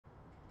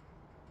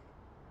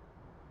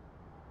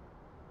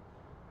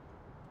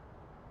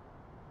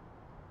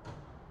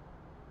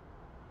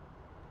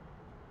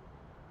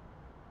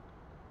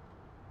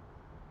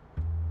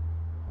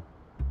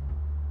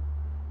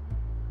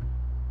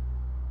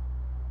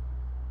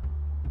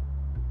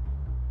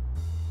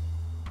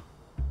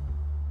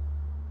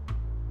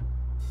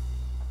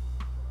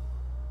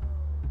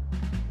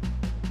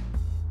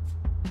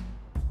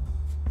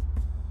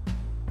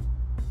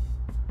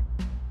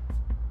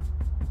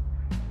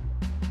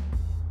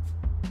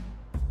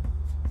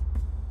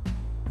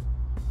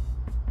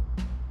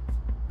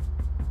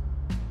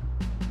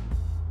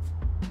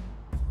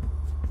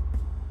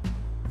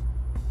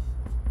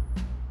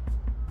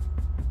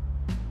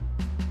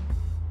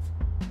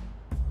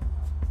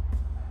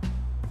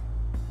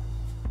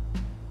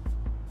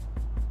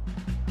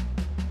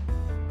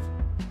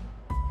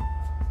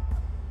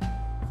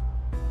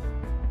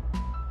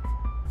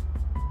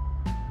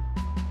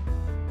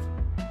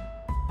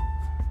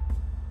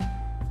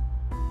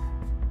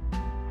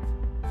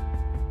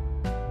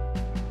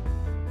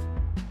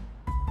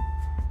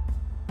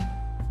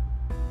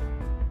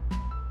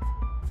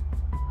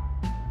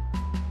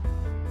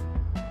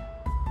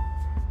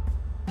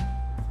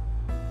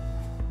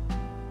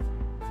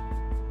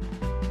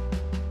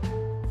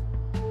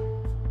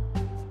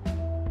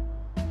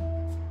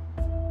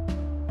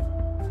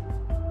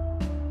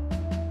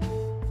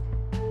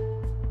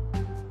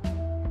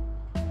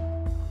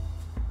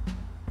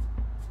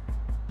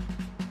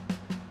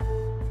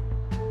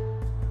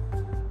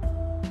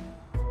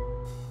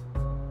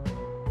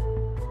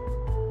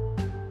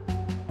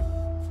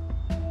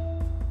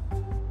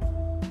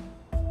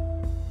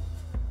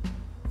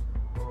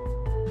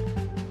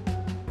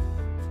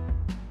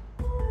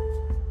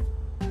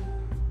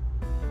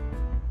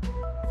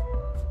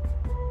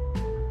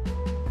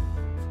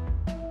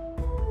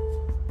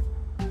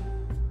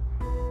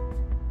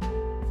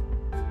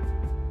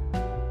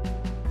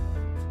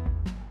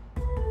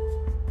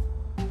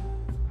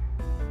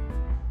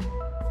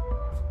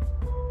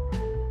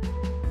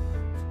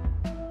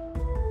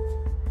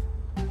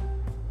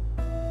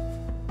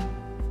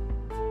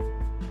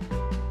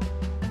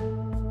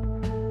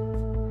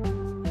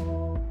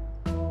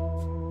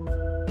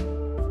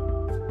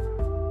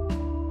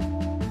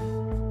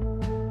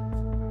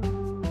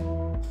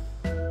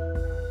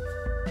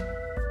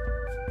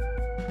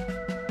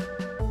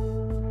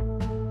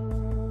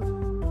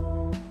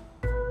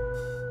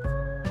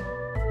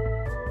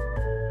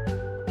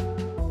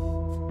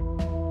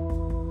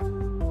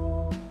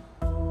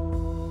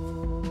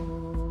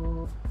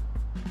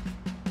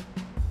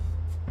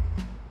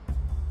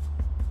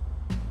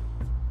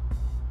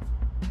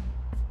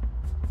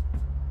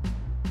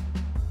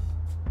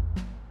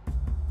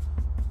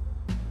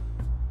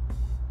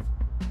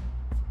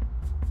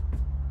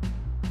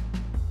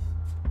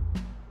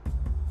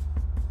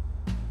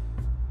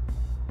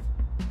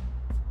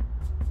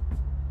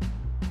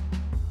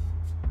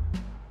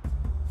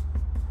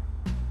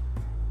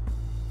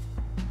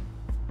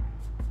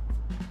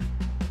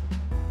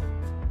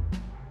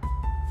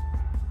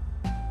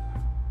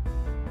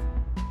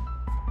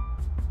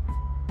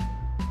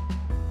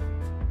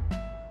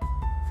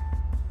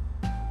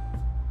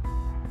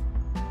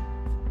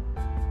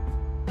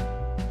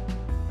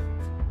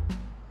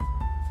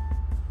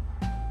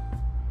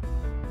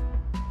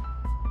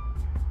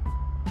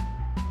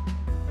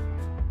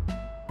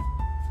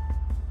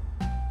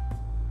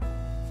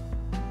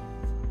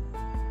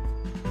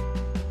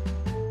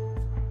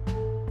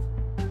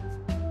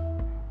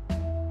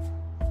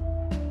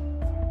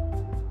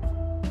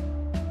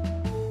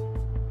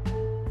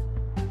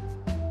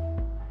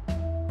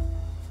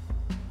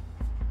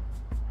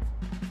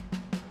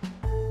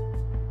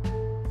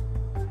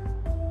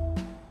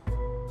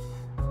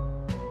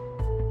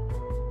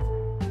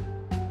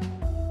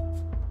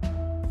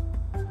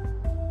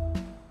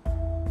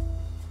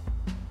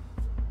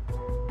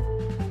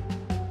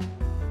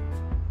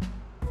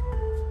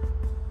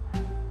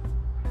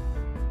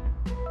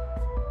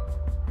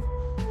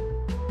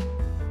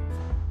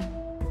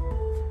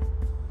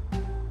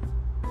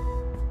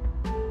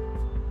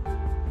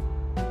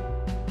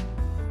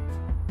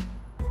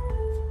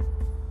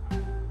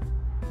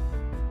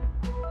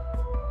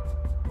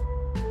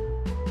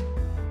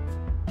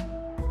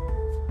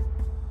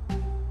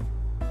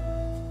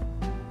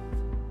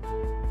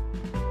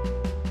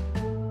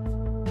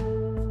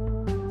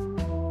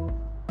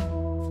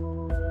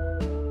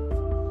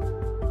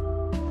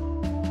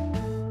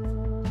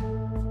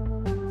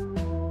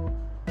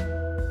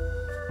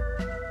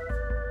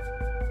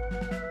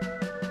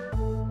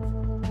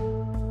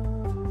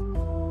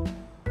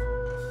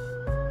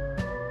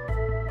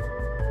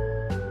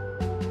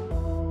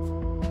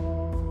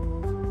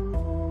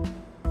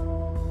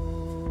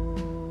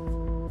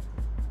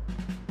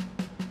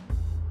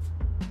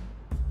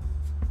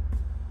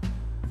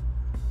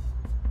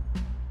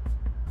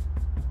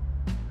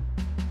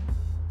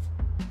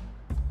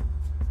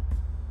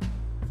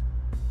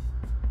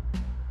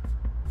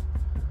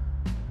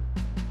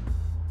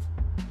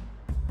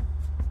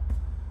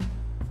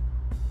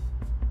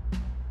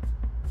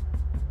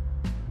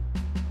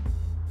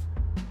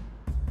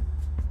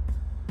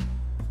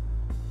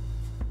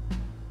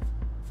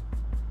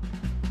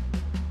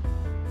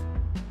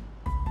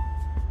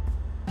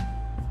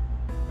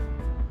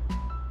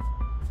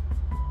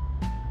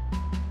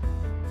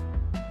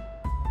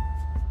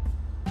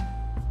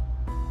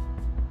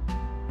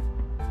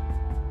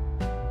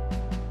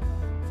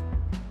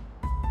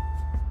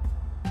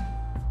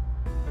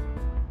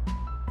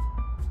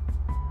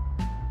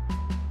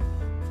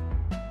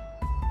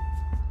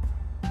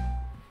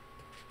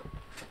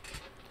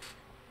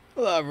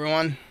Hello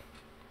everyone.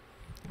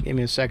 Give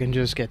me a second,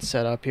 just get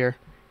set up here.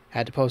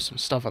 Had to post some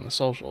stuff on the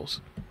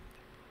socials.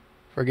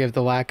 Forgive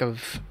the lack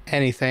of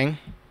anything.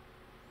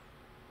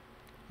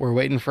 We're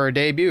waiting for a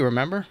debut,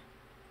 remember?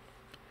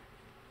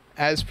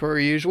 As per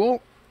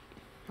usual,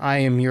 I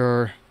am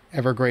your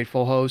ever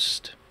grateful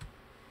host.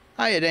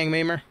 Hiya, Dang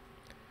Memer.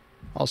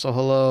 Also,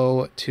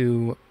 hello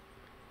to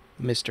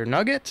Mr.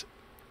 Nugget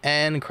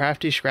and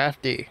Crafty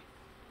Scrafty.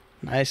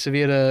 Nice of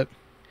you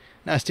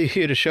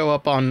to show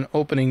up on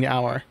opening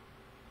hour.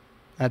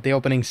 At the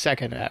opening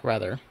second,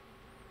 rather.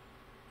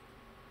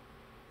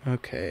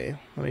 Okay,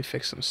 let me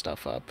fix some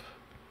stuff up.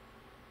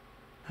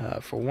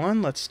 For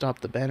one, let's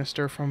stop the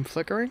banister from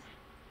flickering.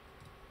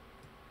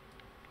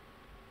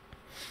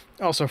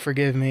 Also,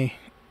 forgive me.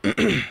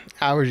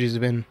 Allergies have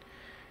been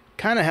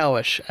kind of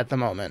hellish at the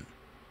moment.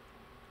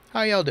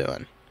 How y'all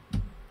doing?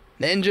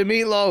 Ninja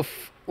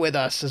Meatloaf with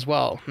us as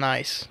well.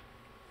 Nice.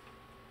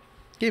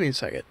 Give me a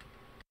second.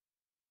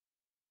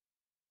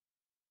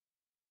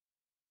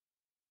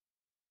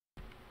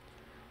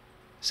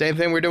 Same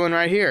thing we're doing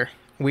right here.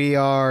 We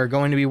are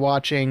going to be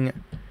watching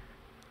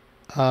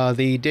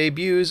the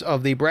debuts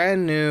of the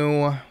brand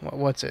new...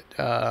 What's it?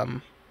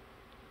 Brand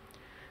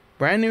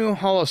new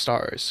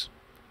HoloSTARS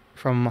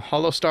from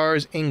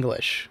HoloSTARS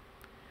English.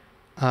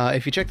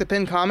 If you check the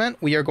pinned comment,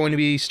 we are going to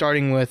be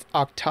starting with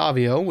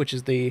Octavio, which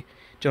is the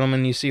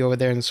gentleman you see over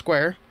there in the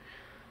square.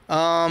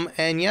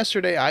 And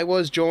yesterday I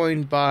was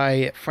joined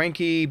by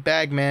Frankie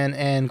Bagman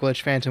and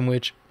Glitch Phantom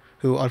Witch,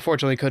 who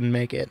unfortunately couldn't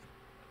make it.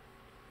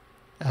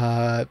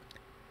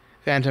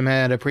 Phantom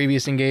had a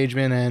previous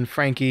engagement, and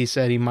Frankie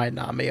said he might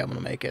not be able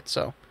to make it,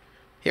 so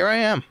here I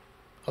am,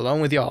 alone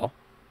with y'all.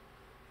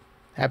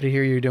 Happy to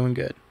hear you're doing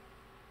good.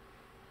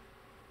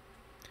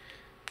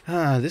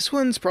 This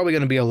one's probably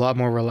going to be a lot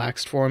more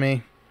relaxed for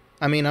me.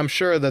 I mean, I'm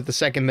sure that the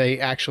second they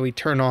actually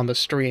turn on the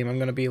stream, I'm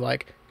going to be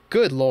like,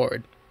 good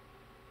lord.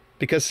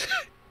 Because,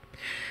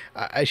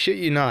 I shit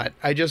you not,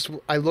 I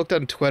looked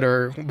on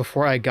Twitter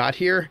before I got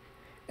here,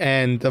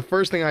 and the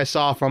first thing I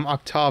saw from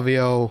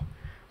Octavio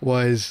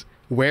was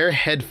wear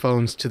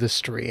headphones to the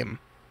stream.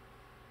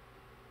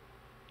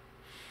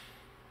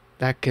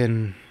 That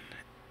can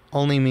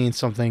only mean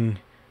something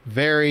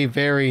very,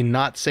 very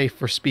not safe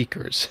for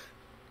speakers.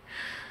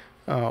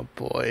 Oh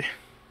boy.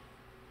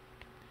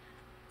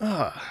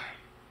 Yeah,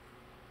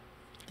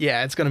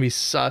 it's gonna be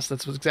sus.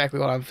 That's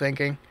exactly what I'm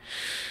thinking.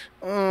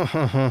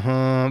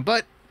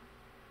 But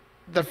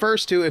the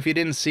first two, if you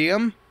didn't see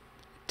them,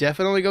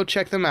 definitely go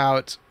check them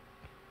out.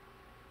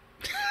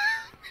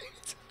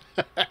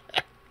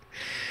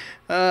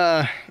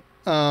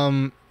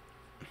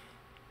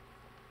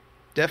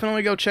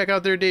 Definitely go check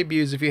out their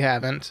debuts if you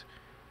haven't.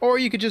 Or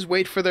you could just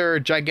wait for their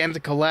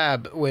gigantic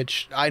collab,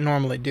 which I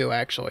normally do,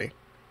 actually.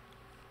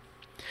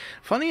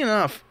 Funny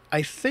enough,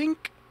 I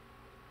think...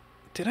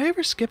 Did I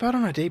ever skip out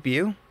on a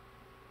debut?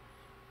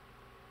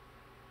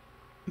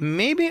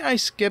 Maybe I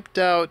skipped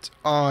out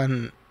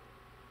on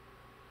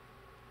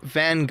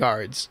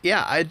Vanguard's.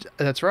 Yeah,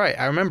 that's right.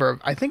 I remember.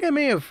 I think I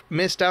may have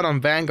missed out on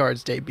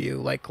Vanguard's debut,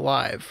 like,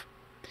 live.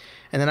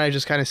 And then I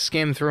just kind of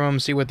skimmed through them,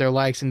 see what their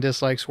likes and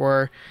dislikes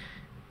were.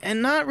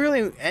 And not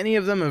really any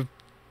of them have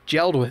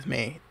gelled with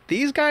me.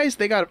 These guys,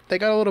 they got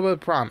a little bit of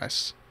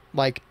promise.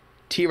 Like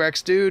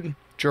T-Rex dude,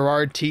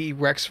 Gerard T.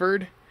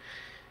 Rexford.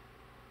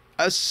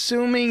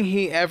 Assuming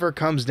he ever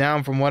comes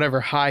down from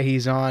whatever high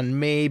he's on,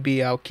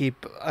 maybe I'll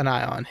keep an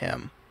eye on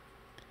him.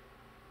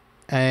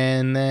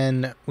 And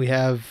then we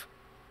have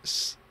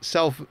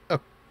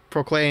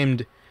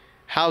self-proclaimed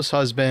house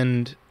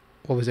husband,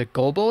 what was it,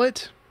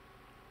 Goldbullet?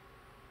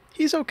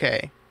 He's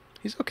okay.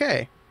 He's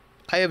okay.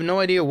 I have no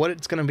idea what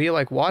it's going to be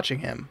like watching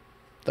him,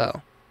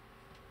 though.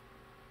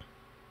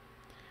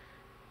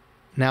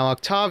 Now,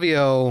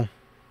 Octavio...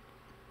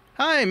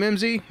 Hi,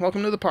 Mimsy.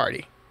 Welcome to the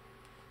party.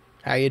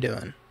 How you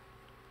doing?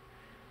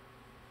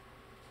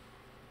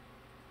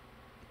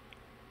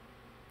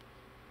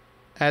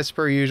 As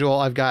per usual,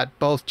 I've got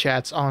both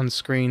chats on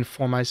screen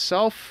for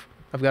myself.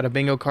 I've got a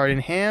bingo card in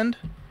hand.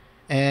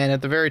 And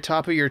at the very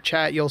top of your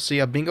chat, you'll see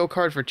a bingo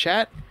card for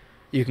chat.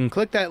 You can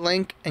click that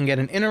link and get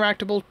an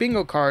interactable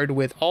bingo card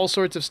with all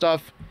sorts of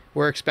stuff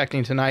we're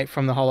expecting tonight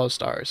from the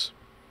HoloSTARS.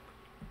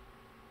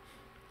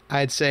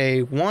 I'd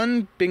say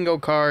one bingo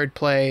card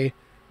play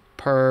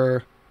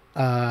per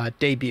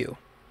debut,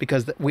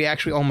 because we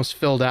actually almost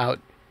filled out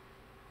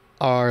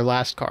our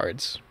last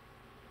cards.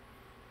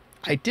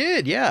 I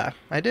did, yeah,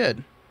 I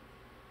did.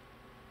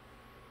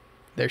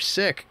 They're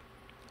sick.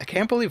 I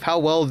can't believe how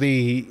well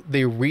the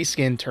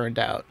reskin turned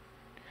out.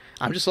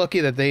 I'm just lucky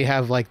that they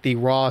have, like, the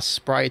raw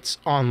sprites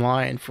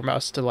online for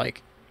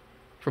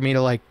me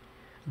to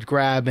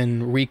grab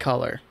and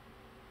recolor.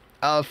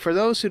 For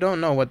those who don't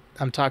know what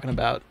I'm talking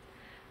about,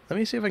 let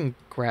me see if I can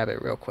grab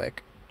it real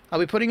quick. I'll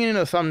be putting it in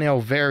a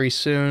thumbnail very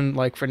soon,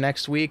 like for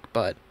next week,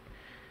 but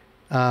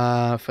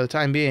for the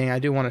time being, I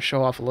do want to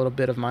show off a little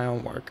bit of my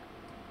own work.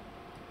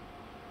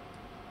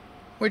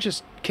 We're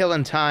just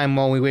killing time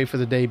while we wait for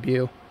the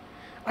debut.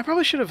 I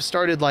probably should have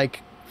started,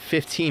 like,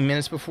 15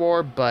 minutes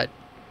before, but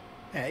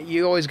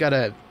you always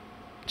gotta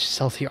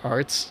sell the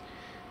arts.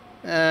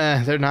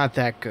 They're not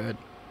that good.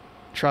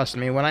 Trust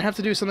me, when I have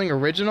to do something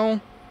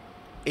original,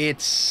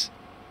 it's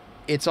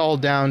all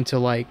down to,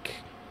 like,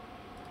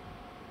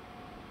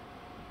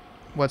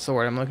 what's the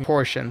word I'm looking for?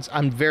 Proportions.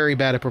 I'm very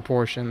bad at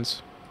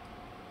proportions.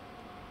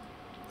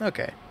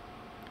 Okay.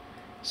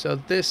 So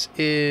this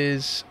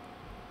is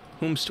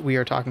whomst we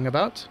are talking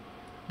about.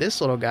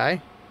 This little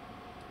guy.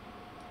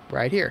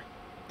 Right here.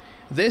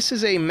 This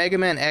is a Mega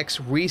Man X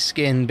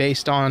reskin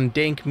based on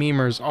Dank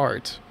Memer's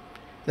art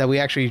that we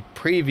actually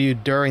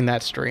previewed during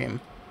that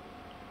stream.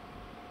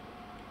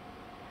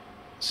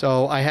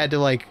 So I had to,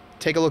 like,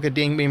 take a look at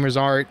Dank Memer's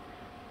art,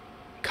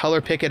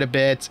 color pick it a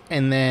bit,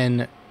 and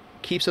then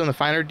keep some of the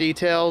finer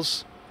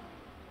details,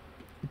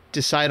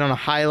 decide on a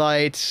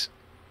highlight,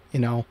 you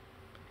know.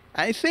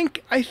 I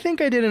think I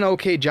did an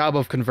okay job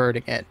of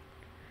converting it.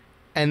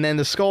 And then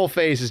the skull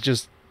face is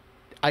just,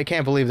 I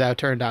can't believe that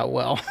turned out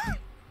well.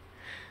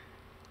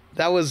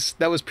 That was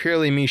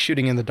purely me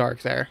shooting in the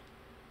dark there.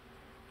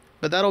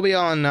 But that'll be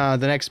on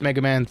the next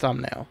Mega Man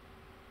thumbnail.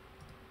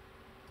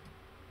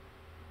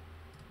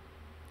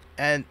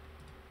 And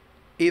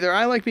either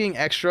I like being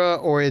extra,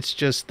 or it's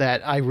just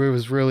that I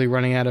was really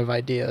running out of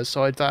ideas.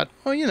 So I thought,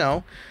 well, you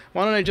know,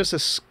 why don't I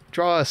just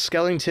draw a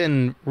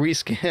skrellington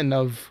reskin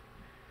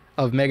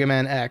of Mega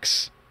Man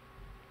X?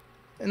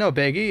 No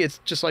biggie, it's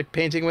just like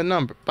painting with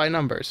by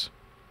numbers.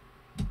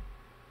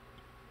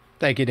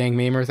 Thank you, Dang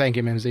Memer. Thank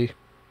you, Mimsy.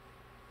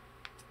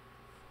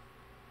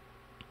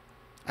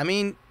 I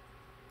mean,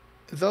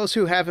 those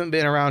who haven't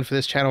been around for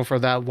this channel for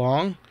that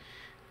long,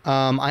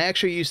 I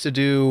actually used to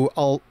do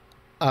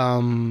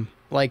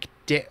like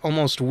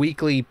almost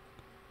weekly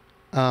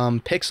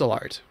pixel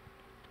art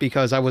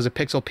because I was a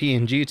pixel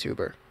PNG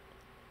tuber.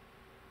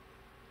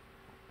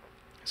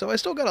 So I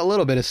still got a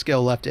little bit of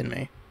skill left in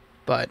me,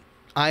 but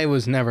I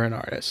was never an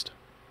artist.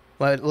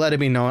 Let it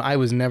be known, I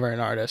was never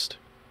an artist.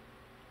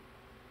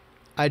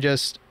 I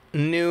just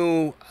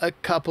knew a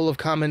couple of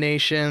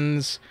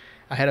combinations.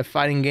 I had a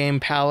fighting game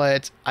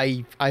palette.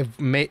 I've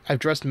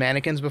dressed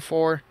mannequins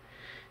before.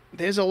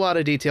 There's a lot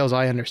of details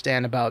I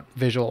understand about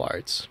visual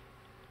arts.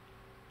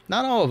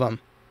 Not all of them,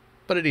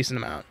 but a decent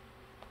amount.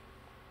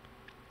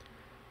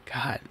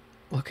 God,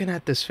 looking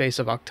at this face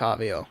of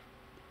Octavio,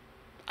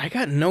 I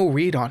got no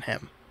read on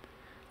him.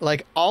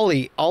 Like,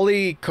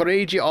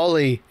 Courageous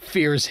Ollie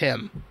fears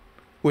him,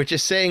 which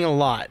is saying a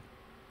lot.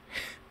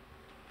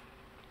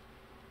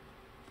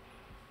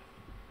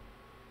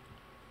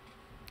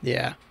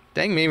 Yeah,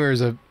 Dang Memer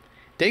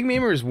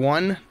is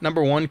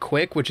number one,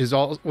 quick, which is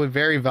all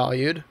very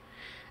valued,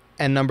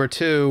 and number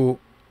two,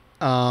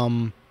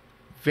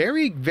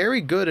 very, very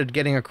good at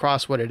getting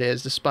across what it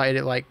is, despite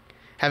it, like,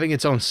 having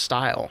its own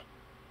style.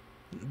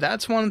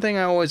 That's one thing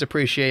I always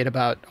appreciate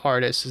about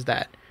artists, is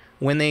that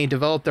when they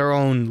develop their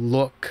own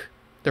look,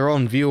 their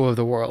own view of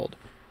the world,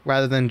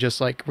 rather than just,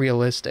 like,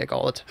 realistic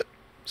all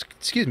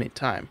the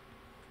time.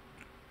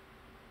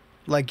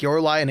 Like Your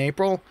Lie in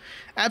April,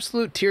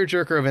 absolute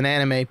tearjerker of an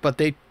anime, but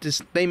they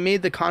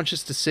made the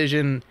conscious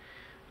decision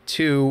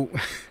to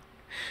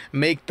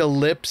make the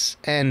lips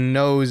and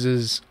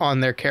noses on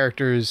their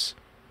characters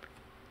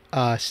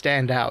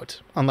stand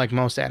out, unlike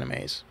most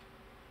animes.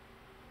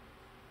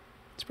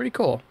 It's pretty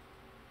cool.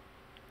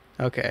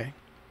 Okay.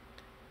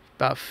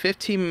 About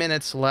 15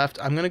 minutes left.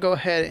 I'm going to go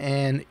ahead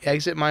and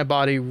exit my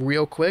body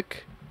real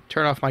quick.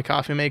 Turn off my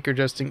coffee maker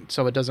just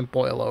so it doesn't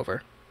boil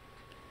over.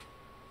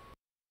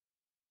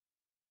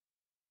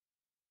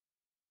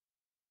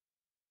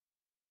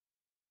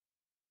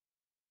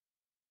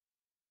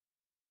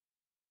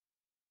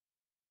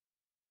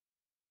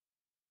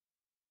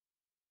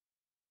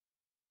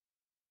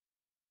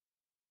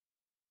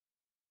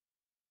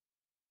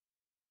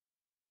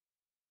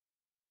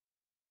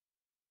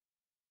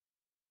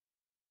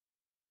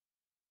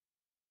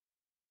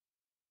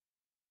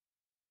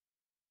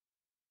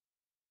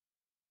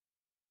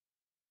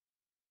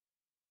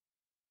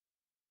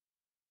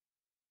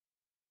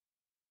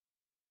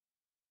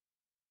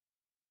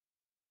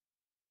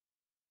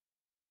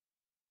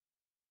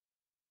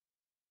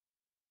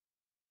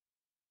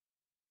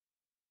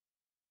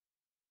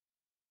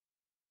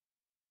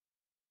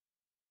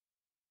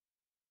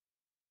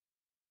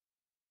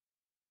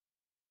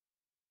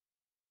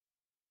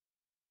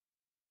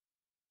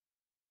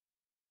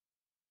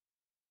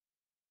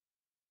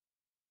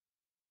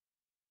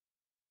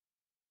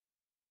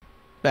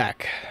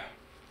 Back.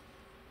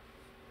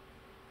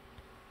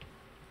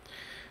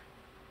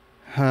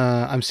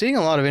 I'm seeing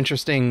a lot of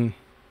interesting...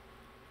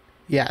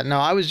 Yeah, no,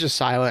 I was just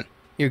silent.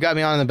 You got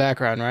me on in the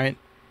background, right?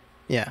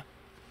 Yeah.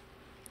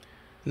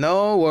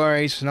 No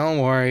worries,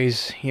 no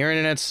worries. Your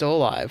internet's still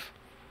alive.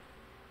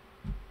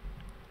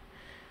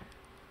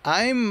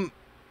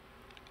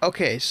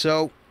 Okay,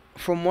 so,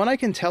 from what I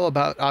can tell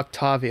about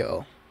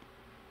Octavio...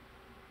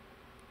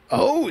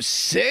 Oh,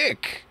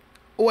 sick!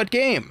 What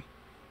game?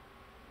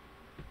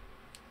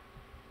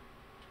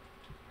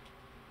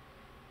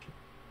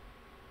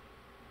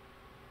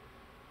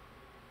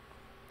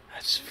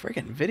 That's a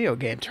friggin' video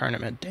game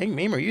tournament. Dang,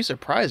 Memer, you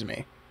surprised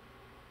me.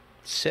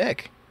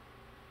 Sick.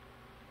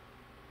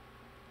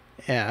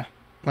 Yeah.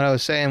 what I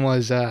was saying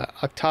was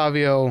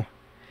Octavio,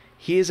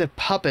 he is a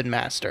puppet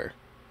master.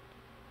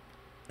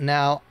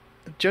 Now,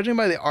 judging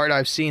by the art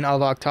I've seen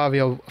of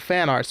Octavio,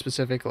 fan art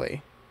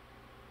specifically,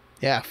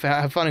 yeah,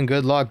 have fun and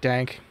good luck,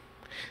 Dank.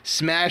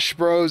 Smash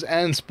Bros.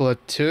 And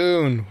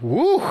Splatoon.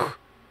 Woo!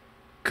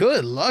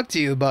 Good luck to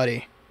you,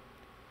 buddy.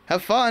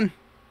 Have fun.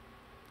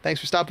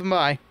 Thanks for stopping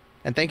by.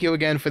 And thank you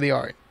again for the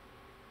art.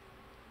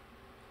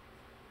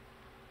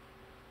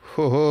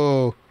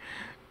 Ho-ho.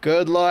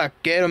 Good luck.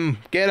 Get him,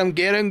 get him,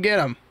 get him, get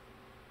him.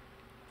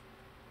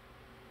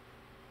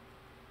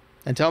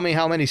 And tell me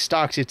how many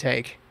stocks you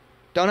take.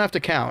 Don't have to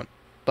count,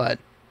 but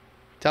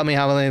tell me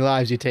how many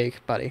lives you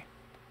take, buddy.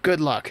 Good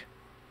luck.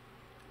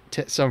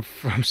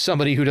 From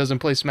somebody who doesn't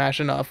play Smash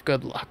enough,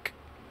 good luck.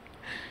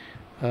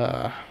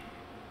 I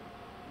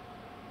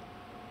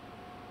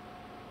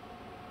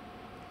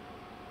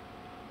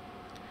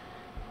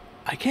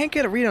can't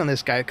get a read on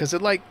this guy because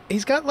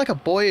he's got like a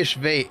boyish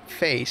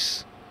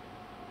face.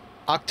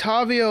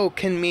 Octavio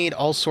can mean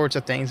all sorts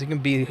of things. He can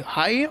be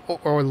high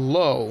or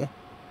low.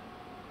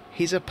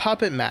 He's a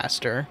puppet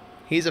master.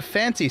 He's a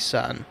fancy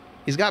son.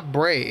 He's got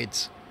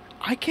braids.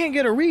 I can't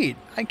get a read.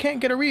 I can't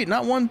get a read.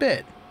 Not one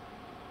bit.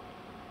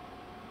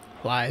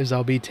 Lives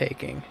I'll be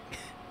taking.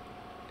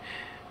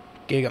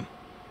 Gig 'em.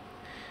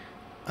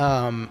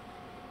 I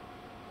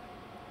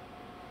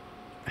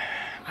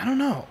don't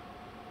know.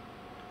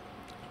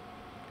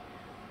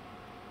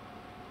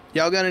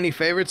 Y'all got any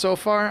favorites so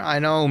far? I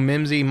know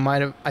Mimsy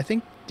might have... I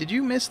think... Did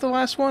you miss the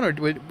last one? Or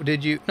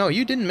did you... No,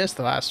 you didn't miss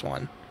the last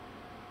one.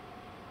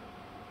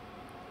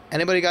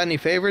 Anybody got any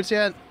favorites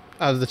yet?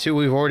 Of the two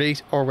we've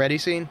already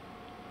seen?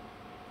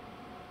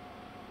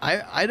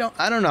 I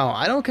don't know.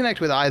 I don't connect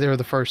with either of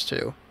the first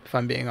two, if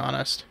I'm being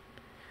honest.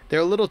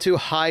 They're a little too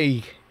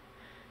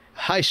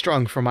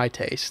high-strung for my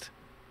taste.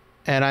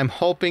 And I'm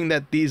hoping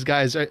that these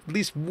guys... At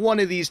least one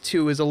of these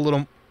two is a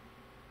little...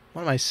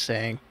 What am I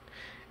saying?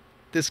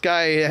 This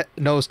guy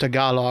knows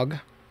Tagalog,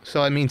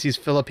 so it means he's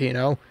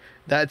Filipino.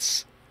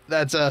 That's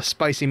a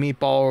spicy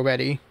meatball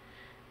already.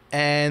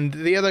 And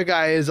the other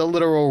guy is a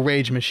literal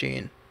rage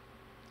machine.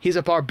 He's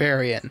a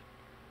barbarian.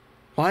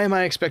 Why am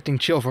I expecting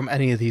chill from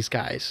any of these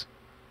guys?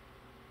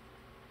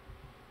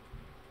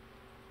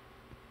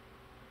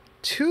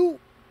 Two,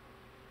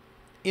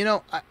 you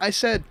know, I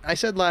said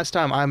last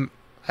time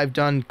I've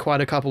done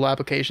quite a couple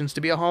applications to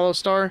be a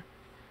HoloStar.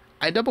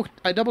 I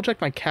double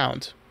checked my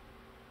count.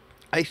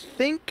 I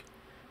think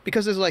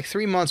because there's like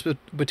 3 months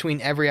between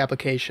every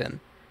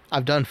application,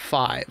 I've done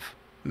 5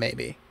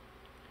 maybe.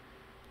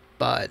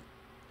 But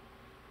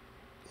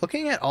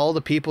looking at all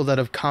the people that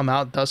have come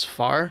out thus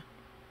far,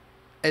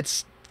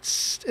 it's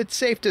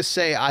safe to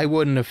say I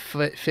wouldn't have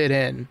fit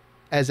in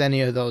as any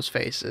of those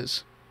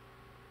faces.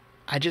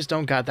 I just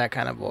don't got that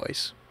kind of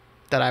voice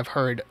that I've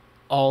heard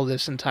all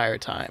this entire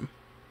time.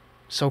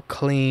 So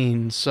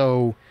clean,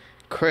 so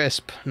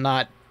crisp,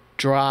 not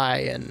dry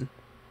and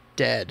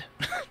dead,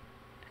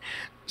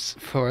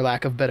 for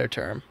lack of a better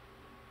term.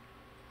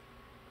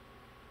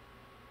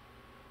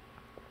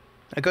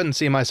 I couldn't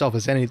see myself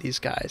as any of these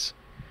guys.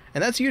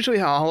 And that's usually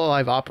how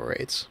HoloLive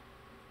operates.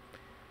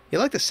 You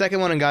like the second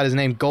one and got his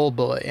name Gold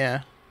Bullet,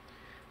 yeah.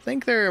 I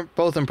think they're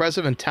both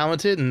impressive and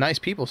talented and nice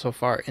people so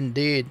far,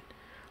 indeed.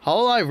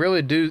 HoloLive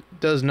really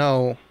does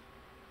know...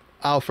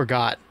 Oh,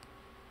 forgot.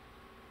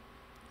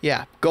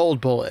 Yeah,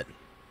 Gold Bullet.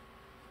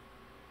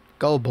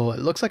 Gold Bullet.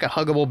 Looks like a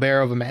huggable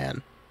bear of a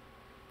man.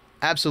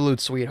 Absolute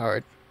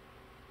sweetheart.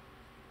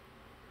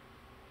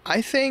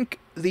 I think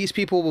these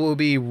people will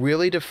be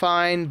really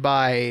defined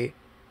by...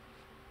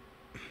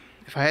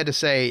 If I had to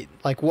say,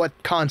 like,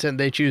 what content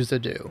they choose to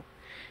do.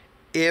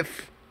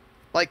 If...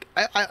 Like,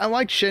 I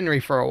liked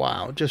Shinri for a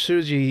while.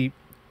 Josuji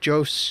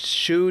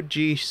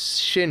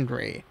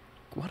Shinri.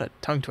 What a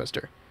tongue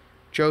twister.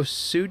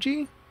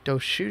 Dosuji?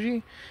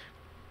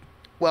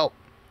 Well,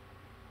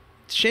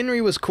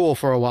 Shinri was cool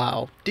for a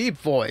while. Deep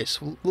voice.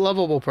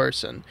 Lovable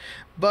person.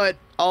 But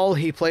all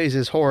he plays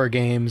is horror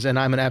games, and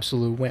I'm an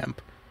absolute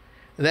wimp.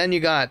 Then you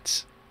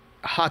got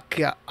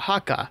Haka,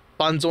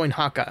 Banzoin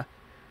Haka.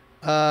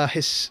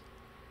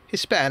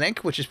 Hispanic,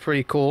 which is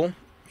pretty cool.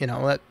 You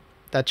know,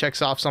 that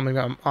checks off something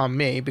on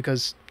me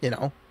because, you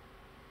know,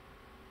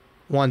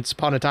 once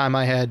upon a time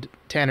I had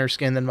tanner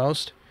skin than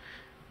most.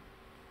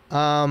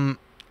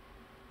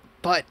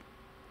 But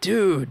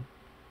dude's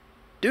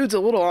a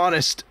little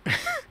honest.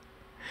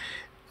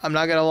 I'm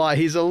not gonna lie,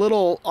 he's a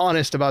little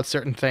honest about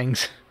certain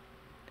things.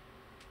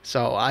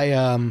 So I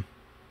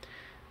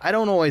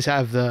don't always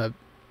have the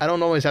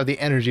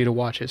energy to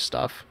watch his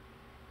stuff.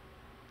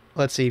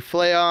 Let's see,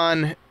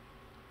 Flayon.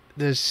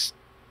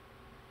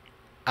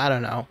 I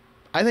don't know.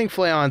 I think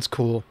Flayon's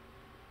cool,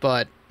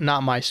 but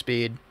not my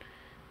speed.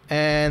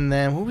 And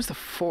then who was the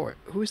fourth?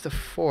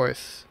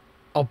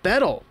 Oh,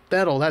 Bettle,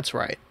 that's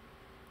right.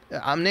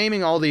 I'm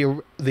naming all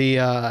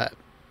the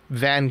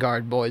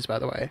Vanguard boys, by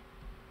the way.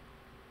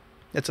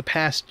 It's a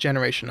past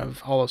generation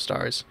of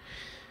HoloStars.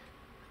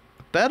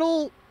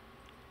 Bettle...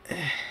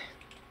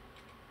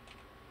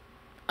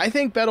 I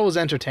think Bettle is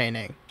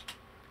entertaining.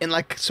 In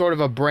like sort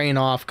of a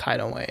brain-off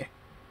kind of way.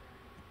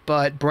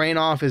 but Brain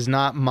Off is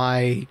not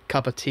my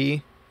cup of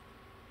tea.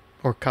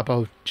 Or cup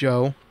of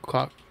joe.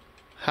 Ha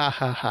ha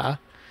ha.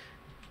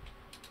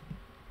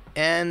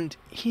 And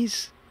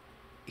he's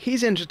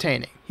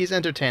entertaining. He's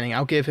entertaining.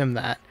 I'll give him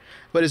that.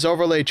 But his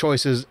overlay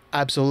choices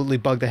absolutely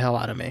bug the hell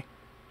out of me.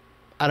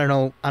 I don't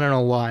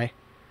know why.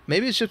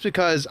 Maybe it's just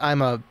because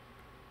I'm a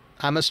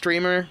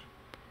streamer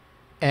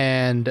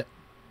and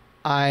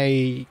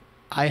I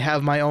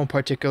have my own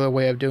particular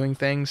way of doing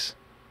things.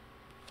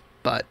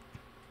 But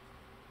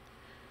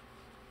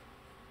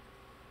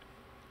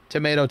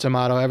tomato,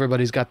 tomato,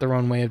 everybody's got their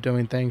own way of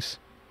doing things.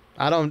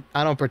 I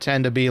don't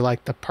pretend to be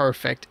like the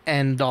perfect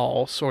end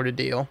all sort of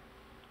deal.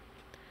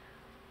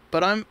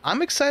 But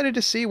I'm excited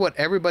to see what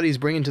everybody's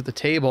bringing to the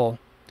table.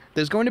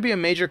 There's going to be a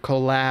major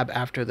collab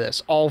after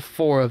this, all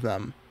 4 of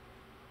them.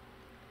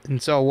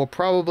 And so we'll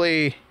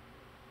probably...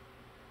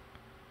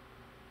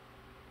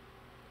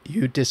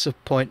 You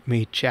disappoint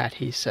me, chat,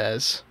 he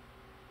says.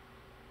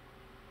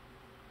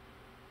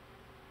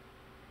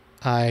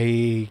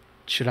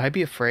 Should I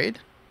be afraid?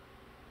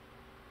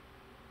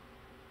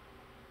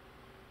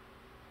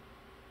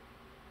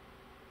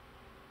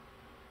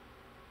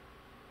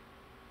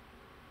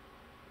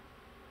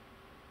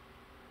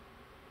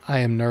 I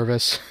am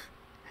nervous.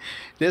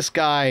 This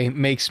guy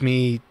makes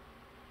me...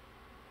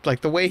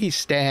 Like, the way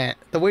he's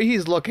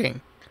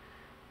looking,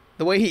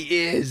 the way he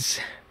is,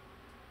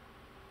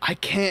 I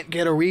can't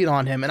get a read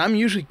on him. And I'm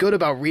usually good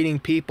about reading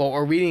people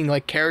or reading,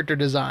 like, character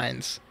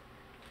designs.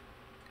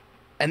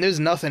 And there's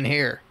nothing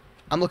here.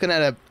 I'm looking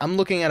at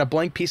a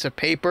blank piece of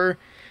paper,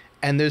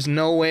 and there's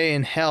no way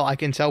in hell I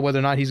can tell whether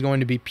or not he's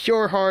going to be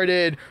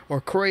pure-hearted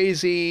or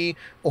crazy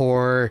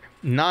or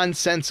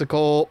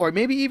nonsensical or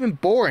maybe even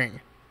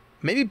boring.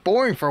 Maybe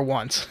boring for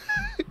once.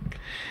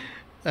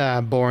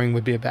 Boring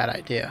would be a bad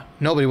idea.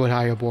 Nobody would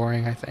hire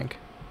boring, I think.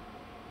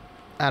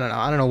 I don't know.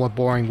 I don't know what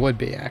boring would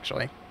be,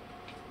 actually.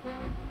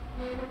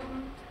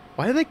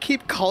 Why do they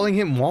keep calling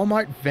him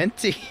Walmart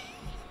Venti?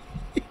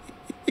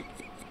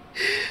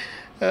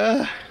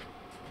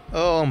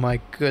 Oh my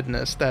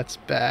goodness, that's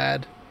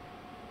bad.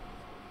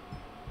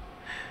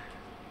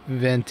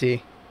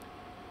 Venti.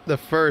 The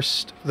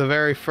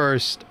very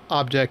first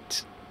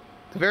object...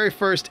 The very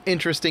first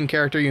interesting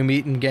character you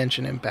meet in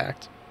Genshin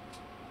Impact.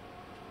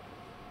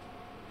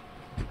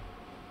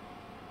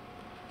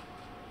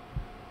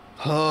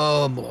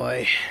 Oh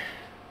boy.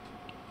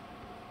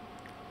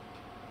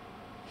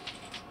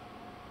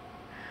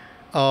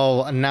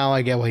 Oh, now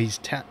I get why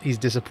he's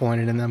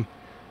disappointed in them.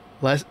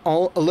 A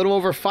little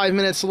over 5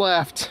 minutes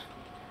left.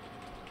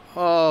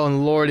 Oh,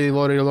 lordy,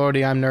 lordy,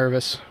 lordy, I'm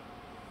nervous.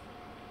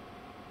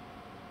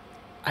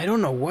 I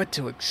don't know what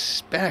to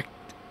expect.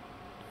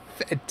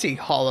 Venti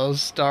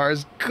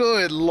HoloSTARs,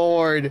 good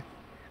lord.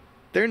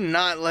 They're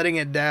not letting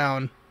it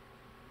down.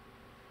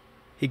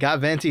 He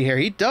got Venti hair.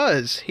 He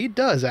does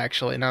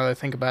actually, now that I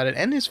think about it.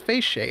 And his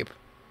face shape.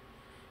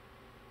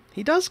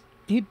 He does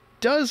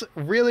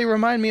really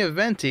remind me of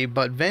Venti,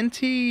 but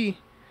Venti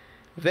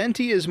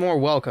is more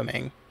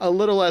welcoming. A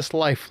little less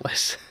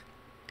lifeless.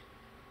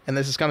 And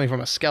this is coming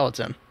from a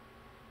skeleton.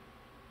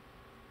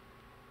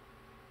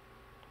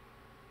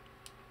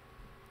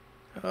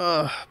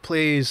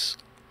 Please.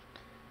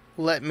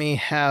 Let me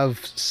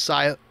have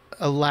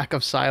a lack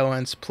of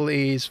silence,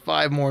 please.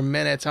 5 more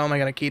minutes. How am I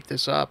going to keep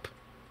this up?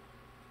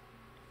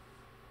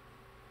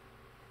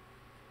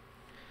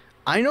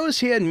 I noticed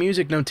he had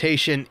music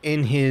notation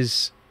in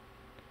his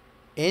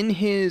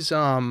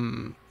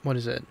what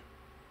is it?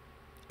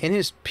 In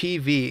his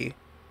PV,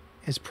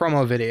 his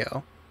promo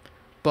video.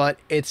 But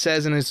it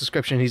says in his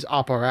description he's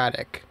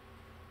operatic.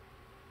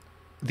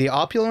 The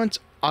opulent,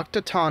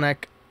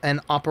 octatonic, and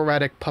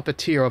operatic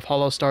puppeteer of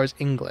HoloSTARs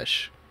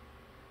English.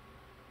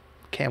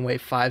 Can't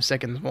wait 5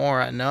 seconds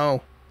more. I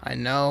know.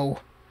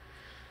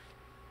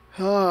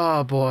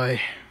 Oh boy.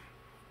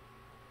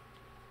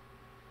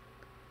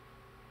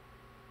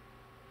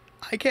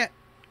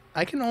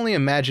 I can only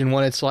imagine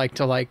what it's like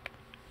to, like,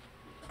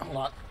 hold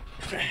on.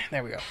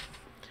 There we go.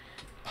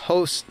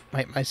 Host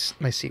my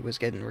seat was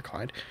getting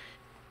reclined.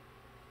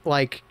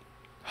 Like,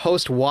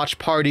 host watch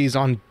parties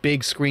on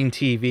big screen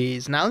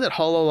TVs. Now that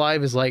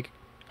HoloLive is like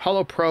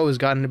Holo Pro has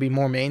gotten to be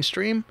more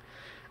mainstream,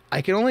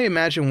 I can only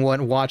imagine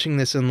what watching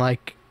this in,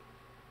 like,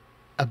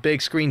 a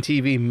big screen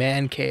TV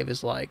man cave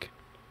is like.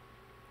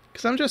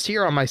 Because I'm just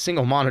here on my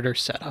single monitor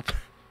setup.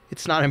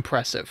 It's not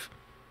impressive.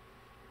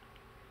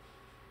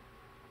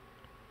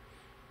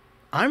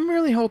 I'm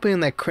really hoping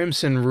that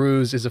Crimzon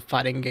Ruze is a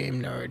fighting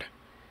game nerd.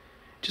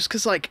 Just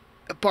because, like,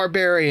 a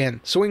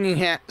barbarian,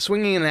 swinging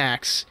an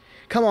axe.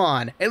 Come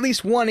on, at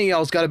least one of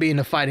y'all's got to be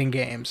into fighting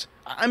games.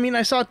 I mean,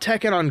 I saw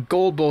Tekken on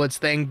Gold Bullet's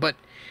thing, but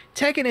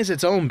Tekken is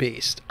its own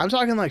beast. I'm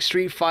talking like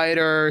Street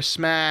Fighter,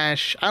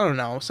 Smash, I don't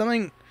know,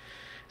 something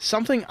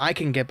I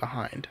can get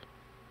behind.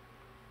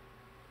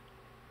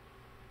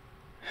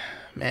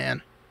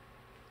 Man.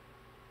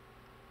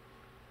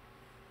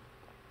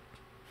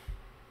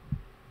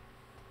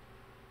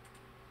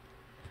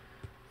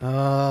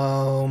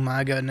 Oh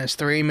my goodness,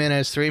 3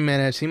 minutes, 3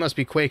 minutes. He must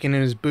be quaking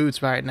in his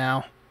boots right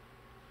now.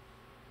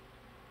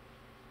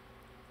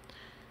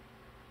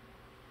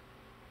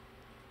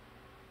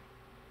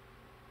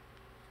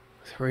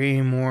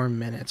 3 more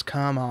minutes.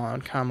 Come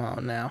on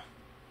now.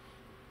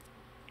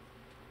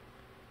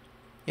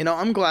 You know,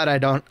 I'm glad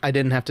I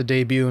didn't have to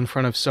debut in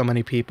front of so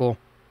many people.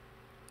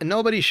 And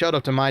nobody showed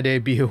up to my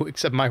debut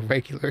except my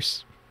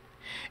regulars.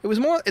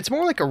 It's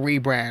more like a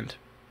rebrand,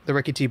 the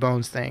Ricky T.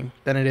 Bones thing,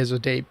 than it is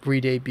a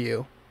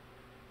re-debut.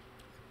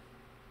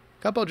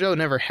 Couple Joe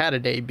never had a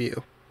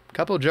debut.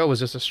 Couple Joe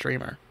was just a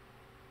streamer.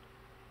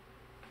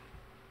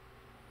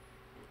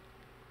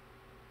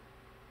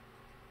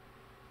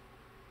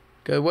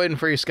 Good waiting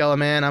for you, Skella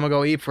Man. I'm gonna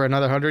go eat for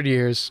another 100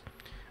 years.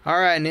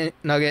 Alright,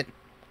 Nugget.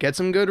 Get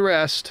some good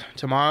rest.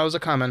 Tomorrow's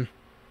a-comin'.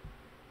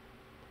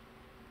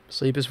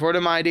 Sleep is for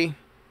the mighty,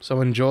 so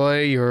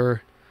enjoy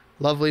your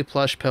lovely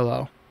plush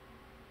pillow.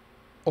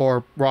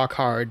 Or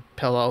rock-hard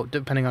pillow,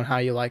 depending on how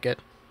you like it.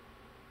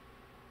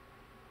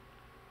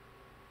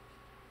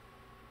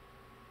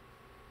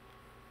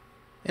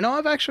 You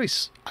know,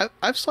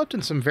 I've slept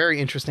in some very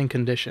interesting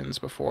conditions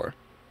before.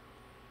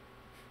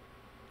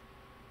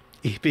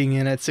 Being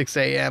in at 6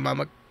 a.m.,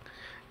 I'm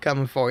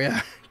coming for you.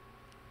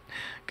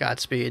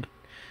 Godspeed.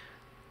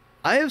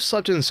 I have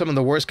slept in some of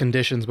the worst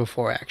conditions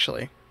before,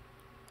 actually.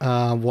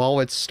 While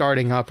it's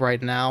starting up right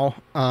now,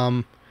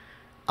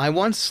 I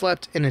once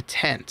slept in a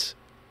tent,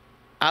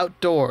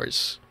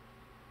 outdoors,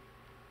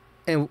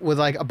 and with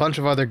like a bunch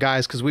of other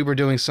guys, because we were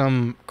doing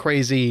some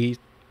crazy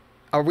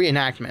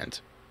reenactment.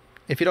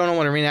 If you don't know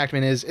what a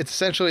reenactment is, it's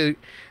essentially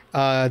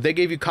they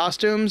give you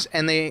costumes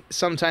and they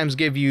sometimes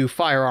give you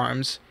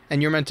firearms,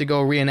 and you're meant to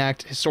go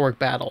reenact historic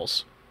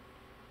battles.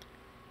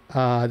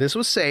 This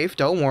was safe,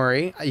 don't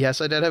worry.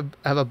 Yes, I did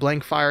have a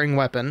blank firing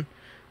weapon,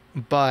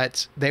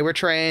 but they were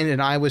trained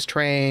and I was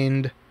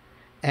trained,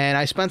 and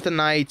I spent the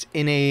night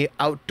in a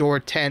outdoor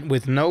tent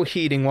with no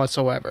heating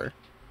whatsoever.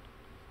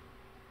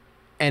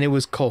 And it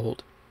was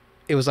cold.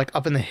 It was like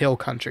up in the hill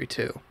country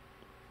too.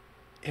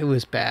 It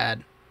was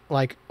bad.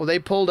 Like, well, they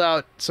pulled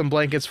out some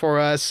blankets for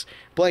us.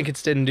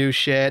 Blankets didn't do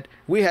shit.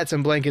 We had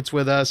some blankets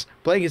with us.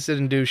 Blankets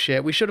didn't do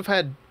shit. We should have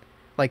had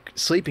like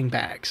sleeping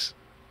bags.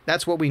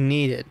 That's what we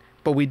needed.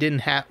 But we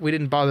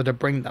didn't bother to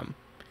bring them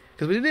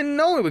because we didn't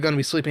know we were going to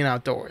be sleeping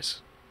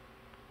outdoors.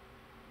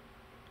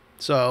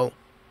 So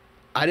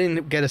I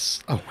didn't get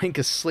a wink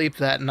of sleep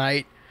that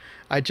night.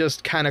 I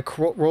just kind of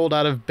rolled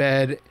out of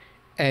bed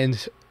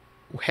and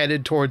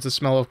headed towards the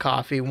smell of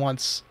coffee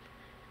once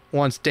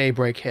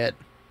daybreak hit.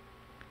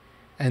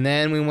 And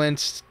then we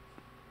went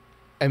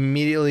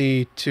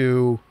immediately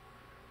to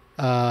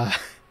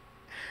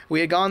we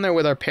had gone there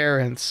with our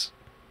parents,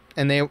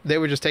 and they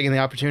were just taking the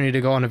opportunity to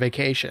go on a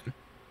vacation.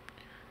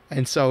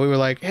 And so we were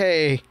like,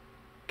 hey,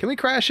 can we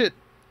crash it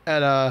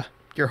at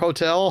your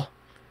hotel?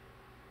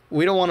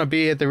 We don't want to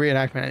be at the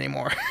reenactment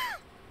anymore.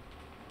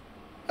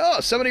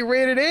 Oh, somebody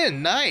raided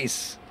in.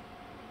 Nice.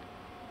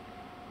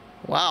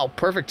 Wow,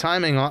 perfect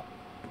timing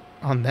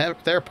on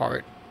their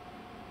part.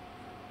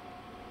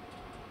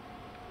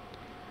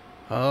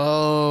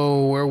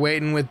 Oh, we're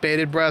waiting with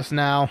bated breath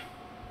now.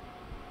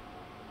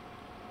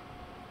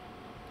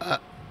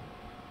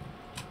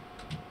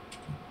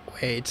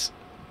 Wait.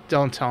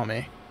 Don't tell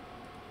me.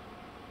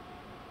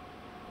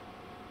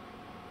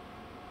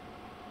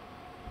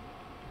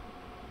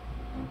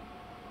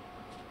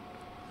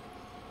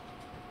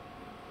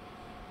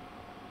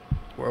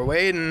 We're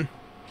waiting.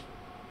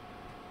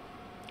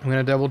 I'm going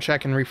to double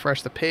check and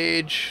refresh the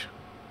page.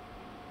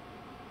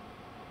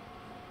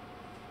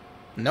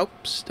 Nope,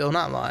 still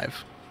not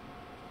live.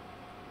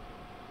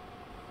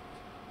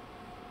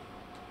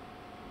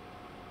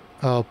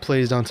 Oh,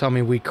 please don't tell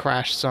me we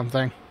crashed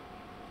something.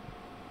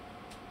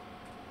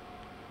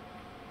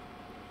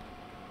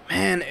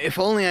 Man, if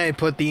only I had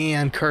put the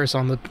Eon curse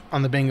on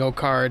the bingo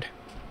card.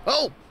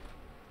 Oh!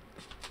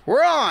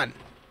 We're on!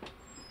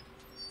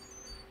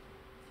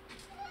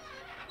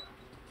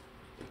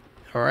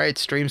 Alright,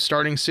 stream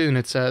starting soon,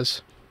 it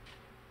says.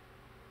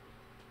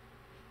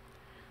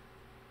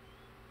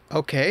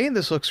 Okay,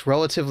 this looks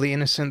relatively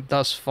innocent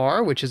thus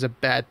far, which is a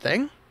bad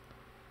thing.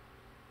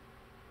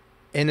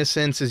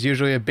 Innocence is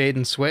usually a bait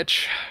and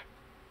switch.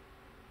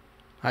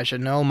 I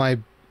should know my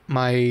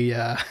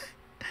well,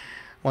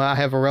 I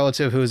have a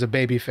relative who is a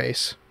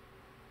babyface.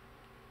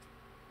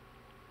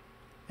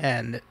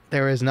 And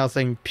there is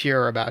nothing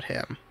pure about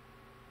him.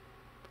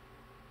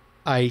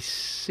 I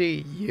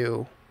see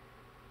you.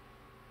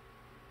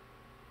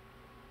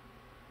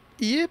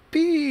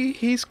 Yippee,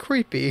 he's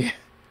creepy.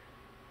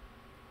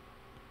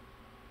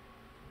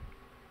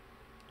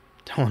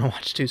 Don't want to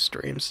watch two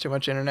streams, too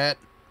much internet.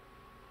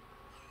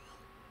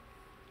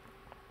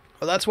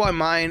 Well, that's why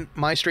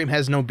my stream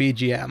has no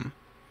BGM.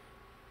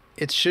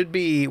 It should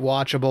be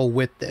watchable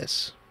with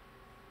this.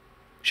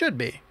 Should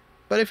be.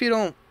 But if you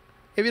don't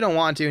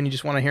want to and you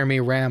just want to hear me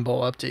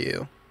ramble, up to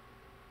you.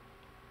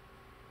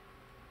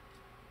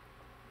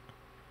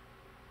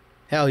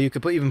 Hell, you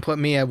could even put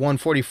me at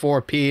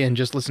 144p and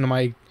just listen to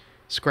my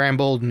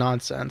scrambled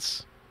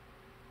nonsense.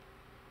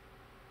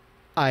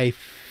 I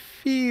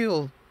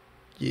feel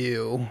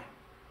you.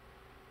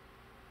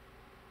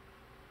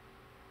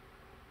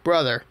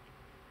 Brother,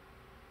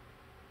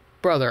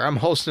 I'm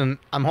hosting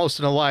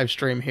a live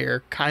stream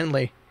here.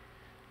 Kindly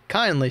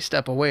Kindly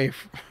step away.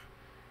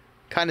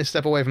 Kindly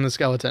step away from the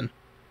skeleton.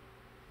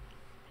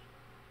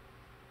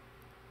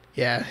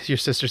 Yeah, your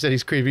sister said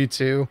he's creepy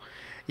too.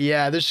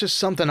 Yeah, there's just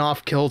something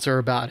off kilter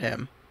about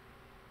him.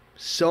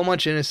 So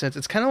much innocence.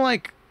 It's kind of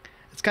like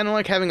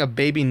having a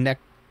baby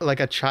like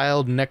a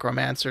child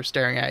necromancer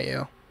staring at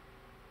you.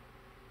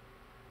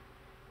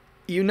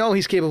 You know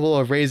he's capable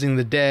of raising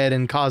the dead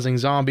and causing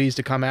zombies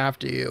to come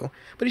after you,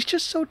 but he's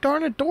just so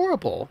darn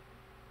adorable.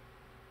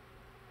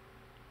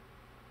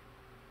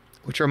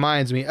 Which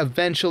reminds me,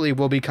 eventually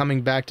we'll be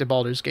coming back to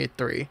Baldur's Gate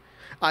 3.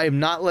 I am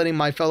not letting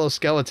my fellow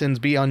skeletons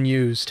be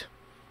unused.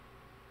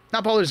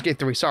 Not Baldur's Gate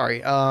 3, sorry.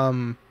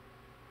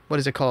 What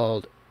is it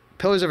called?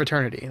 Pillars of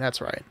Eternity,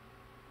 that's right.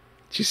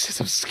 She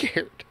says I'm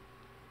scared.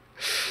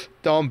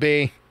 Don't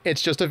be.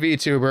 It's just a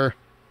VTuber.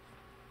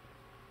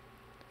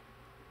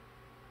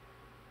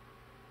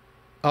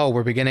 Oh,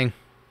 we're beginning.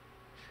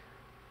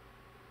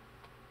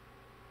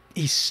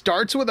 He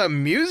starts with a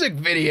music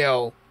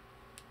video.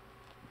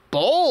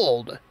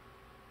 Bold.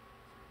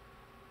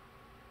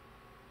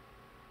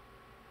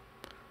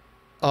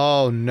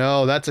 Oh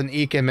no, that's an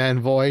Ikemen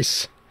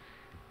voice.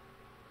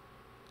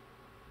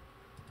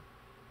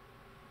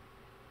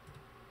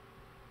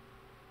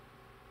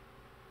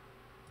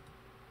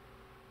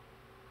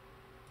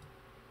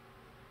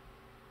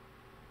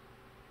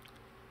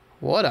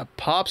 What a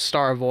pop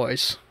star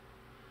voice.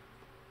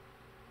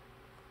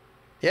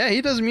 Yeah,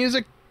 he does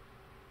music.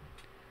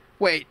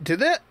 Wait,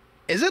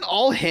 is it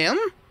all him?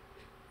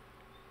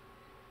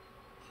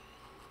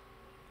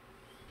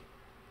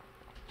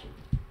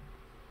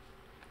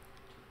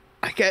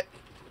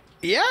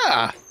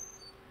 Yeah.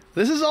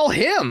 This is all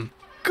him.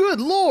 Good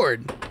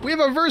lord. We have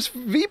a verse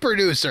V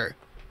producer.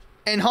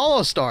 And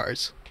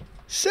HoloSTARS.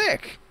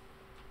 Sick.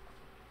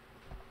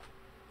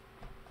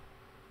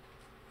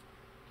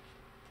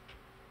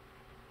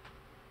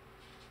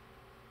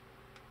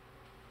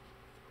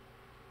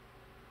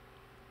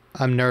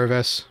 I'm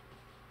nervous.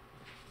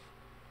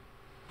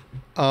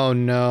 Oh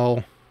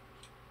no.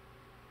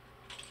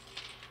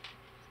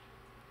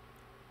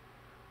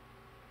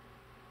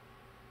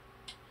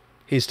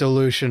 He's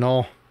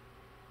delusional.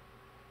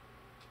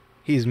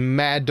 He's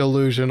mad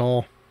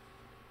delusional.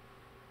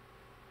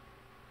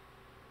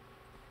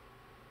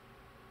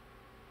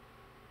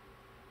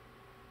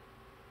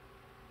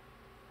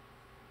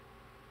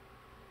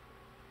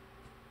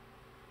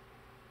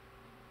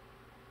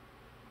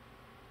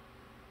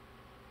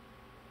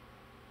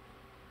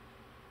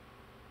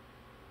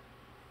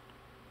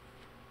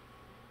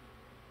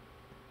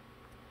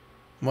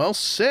 Well,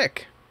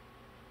 sick.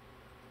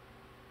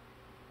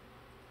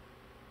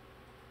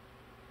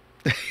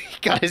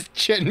 He got his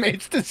chin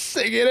mates to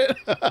sing in it.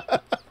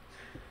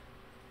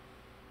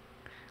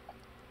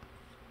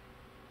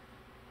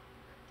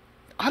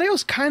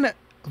 Audio's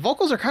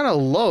vocals are kind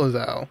of low,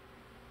 though.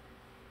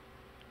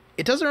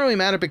 It doesn't really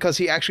matter because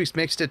he actually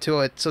mixed it to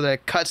it so that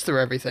it cuts through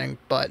everything,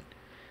 but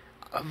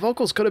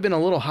vocals could have been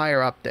a little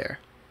higher up there.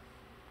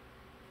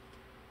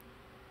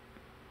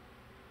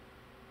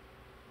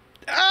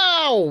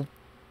 Ow!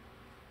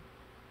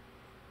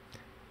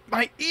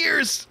 My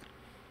ears!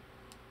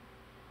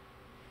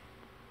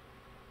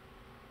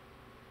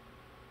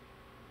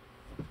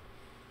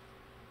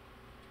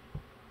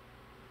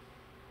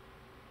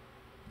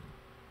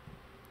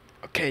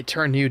 Okay,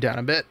 turn you down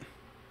a bit.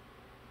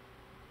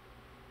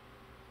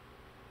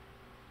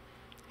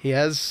 He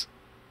has...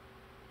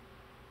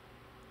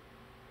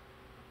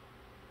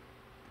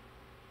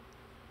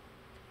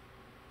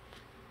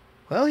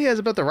 Well, he has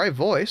about the right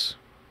voice.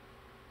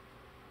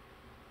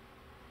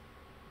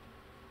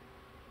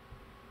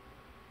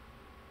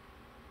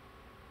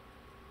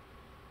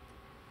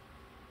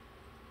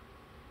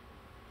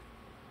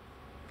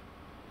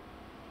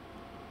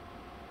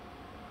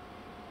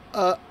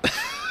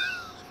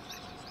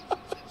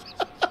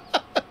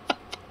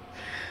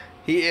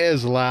 He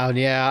is loud,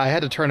 yeah. I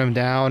had to turn him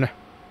down.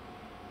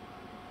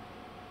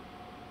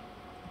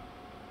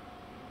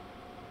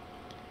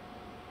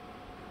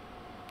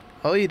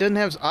 Oh, he didn't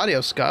have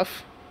audio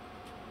scuff.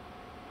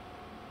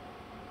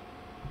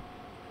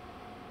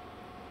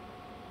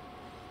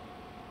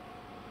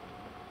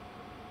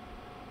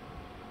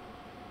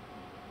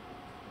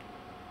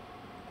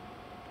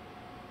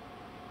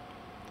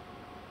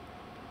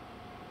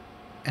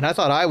 And I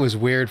thought I was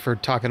weird for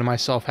talking to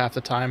myself half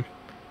the time.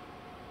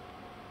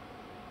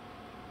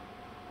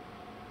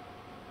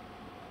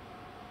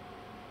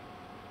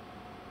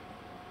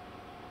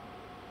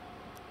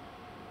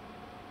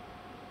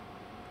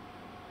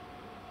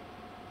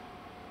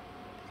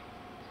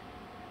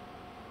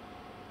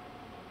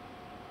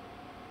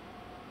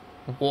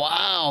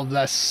 Wow,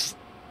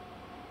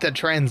 the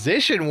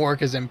transition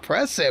work is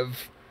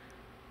impressive.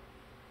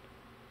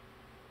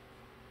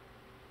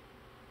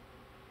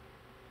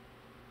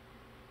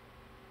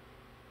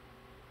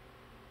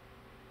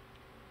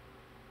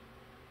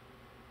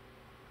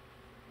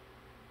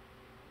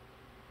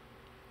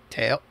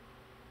 Tail.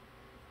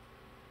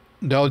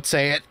 Don't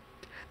say it.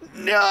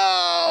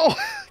 No!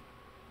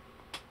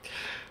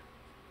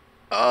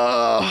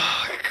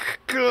 Oh,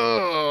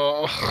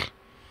 God.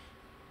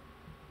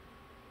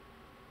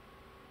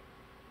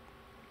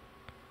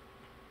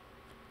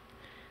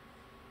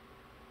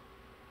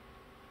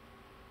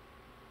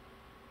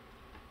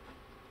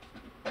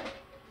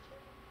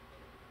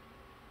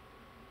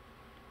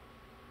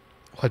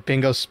 What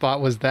bingo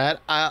spot was that?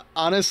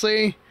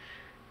 Honestly,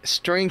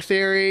 string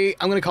theory,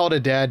 I'm gonna call it a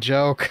dad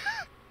joke.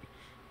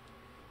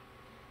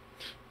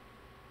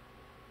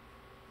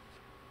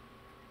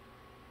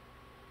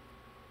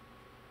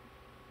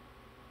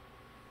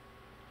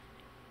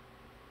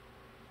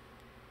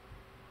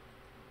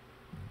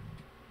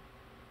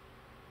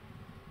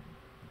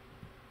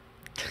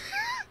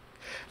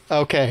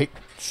 Okay,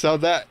 so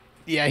that...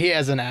 Yeah, he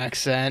has an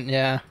accent,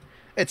 yeah.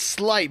 It's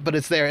slight, but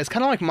it's there. It's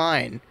kind of like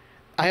mine.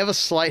 I have a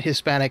slight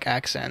Hispanic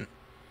accent.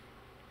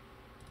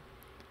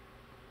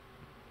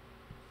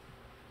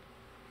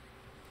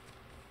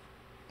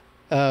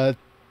 The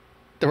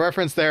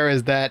reference there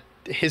is that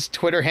his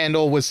Twitter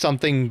handle was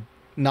something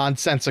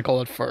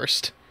nonsensical at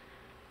first.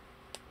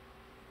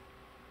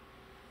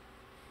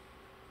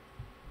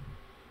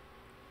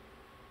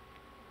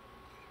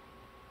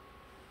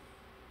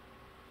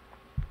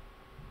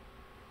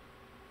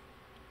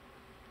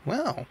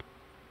 Well,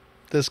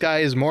 this guy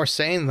is more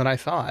sane than I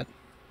thought.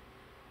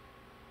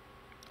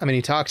 I mean,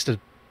 he talks to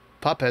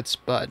puppets,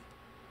 but...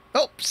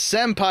 Oh,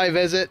 Senpai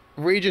visit.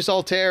 Regis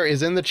Altair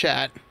is in the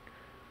chat.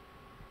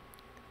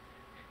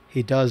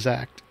 He does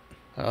act.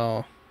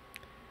 Oh.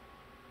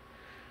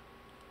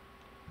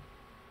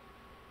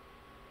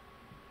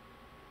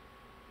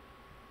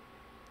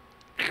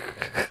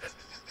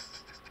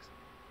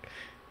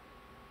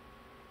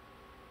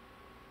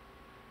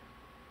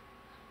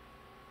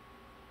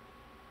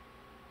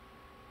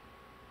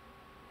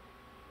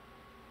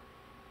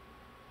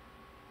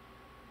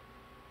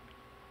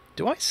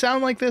 Do I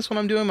sound like this when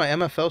I'm doing my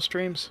MFL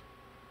streams?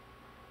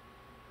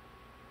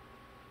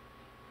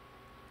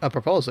 A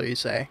proposal, you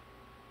say?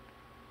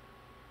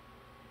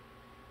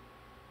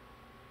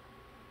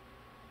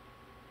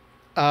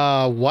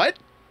 What?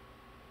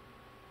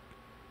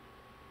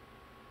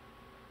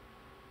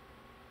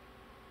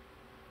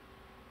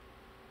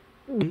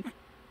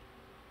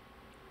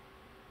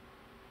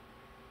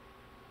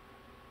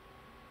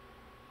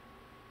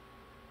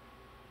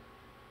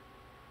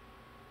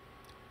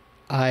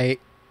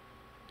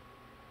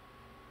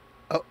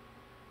 Oh.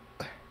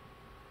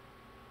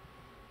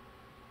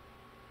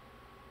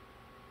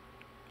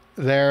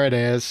 There it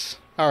is.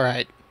 All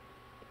right.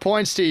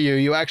 Points to you.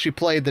 You actually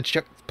played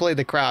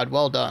the crowd.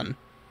 Well done.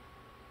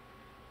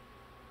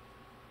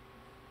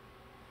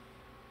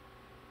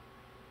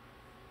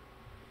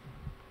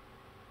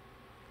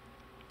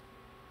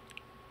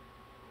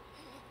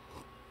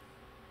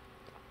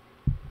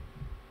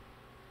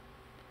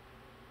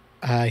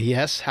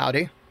 Yes,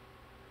 howdy.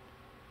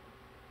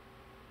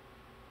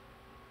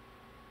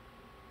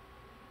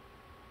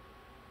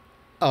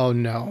 Oh,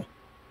 no.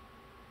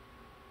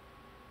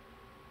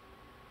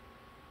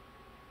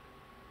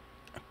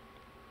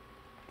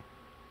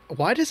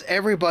 Why does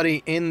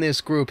everybody in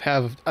this group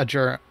have a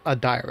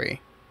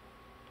diary?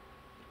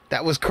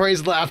 That was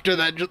crazy laughter.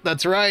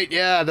 That's right.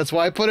 Yeah, that's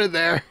why I put it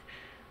there.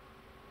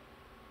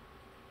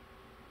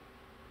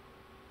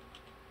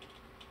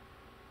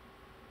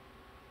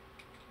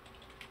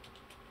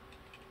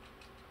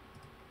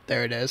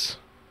 There it is.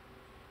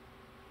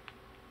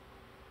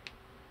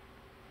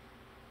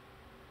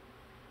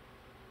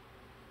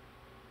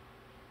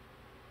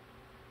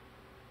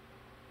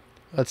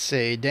 Let's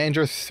see.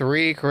 Danger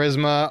 3,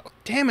 charisma.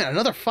 Damn it,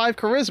 another 5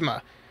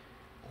 charisma.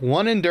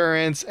 1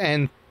 endurance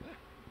and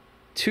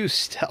 2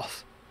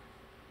 stealth.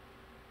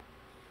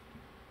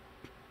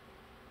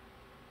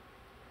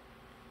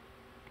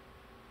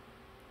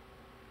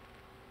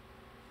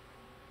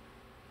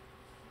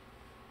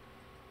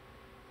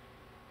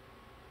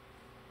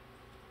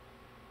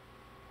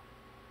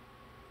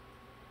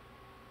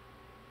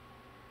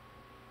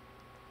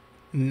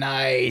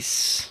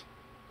 Nice.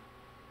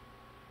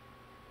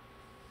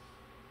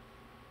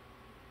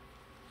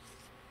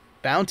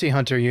 Bounty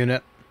hunter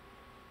unit.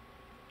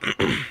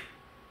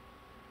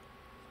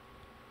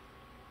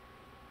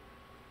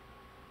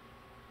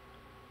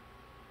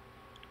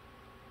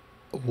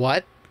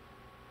 What?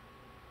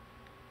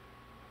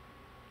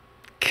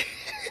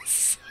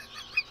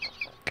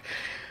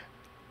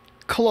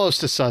 Close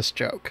to sus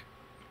joke.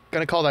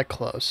 Gonna call that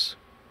close.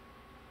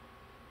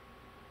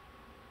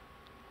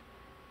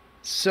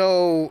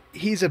 So,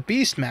 he's a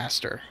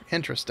beastmaster.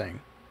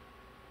 Interesting.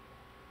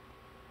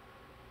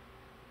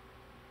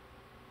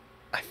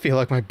 I feel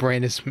like my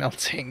brain is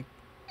melting.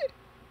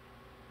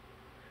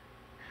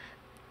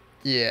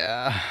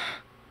 Yeah.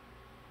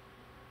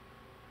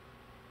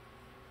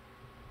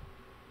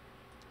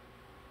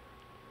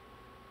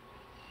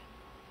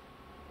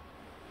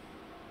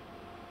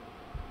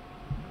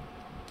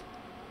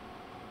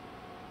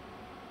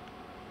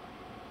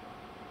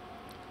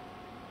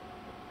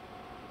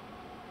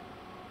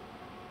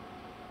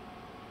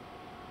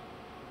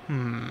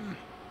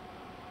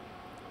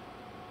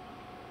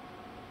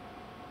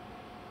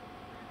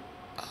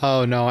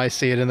 Oh no, I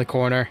see it in the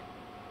corner.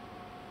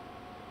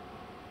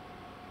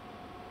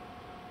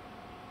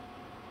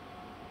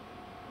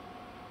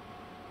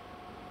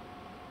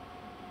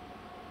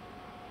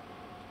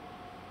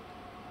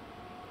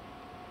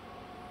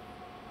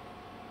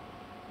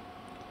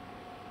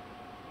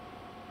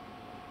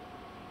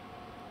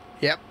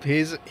 Yep,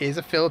 he's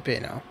a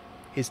Filipino.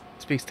 He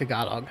speaks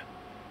Tagalog.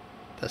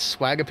 The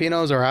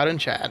Swagapinos are out in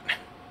chat.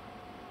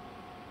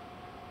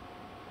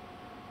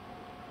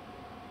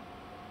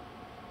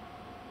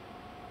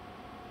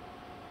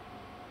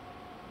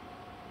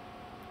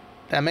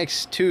 That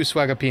makes 2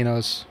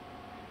 Swagapinos.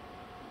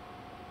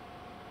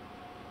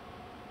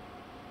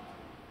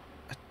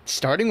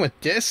 Starting with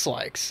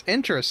dislikes.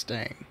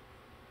 Interesting.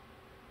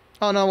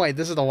 Oh, no, wait.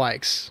 This is the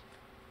likes.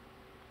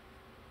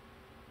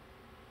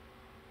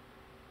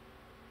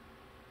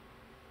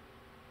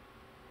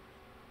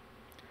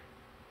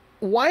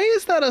 Why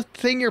is that a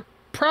thing you're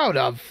proud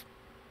of?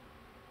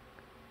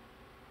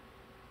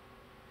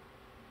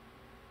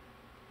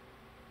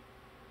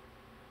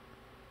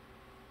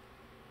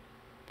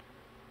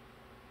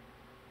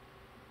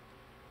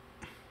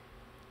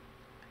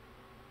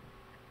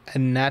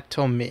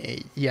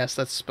 Anatomy. Yes,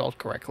 that's spelled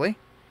correctly.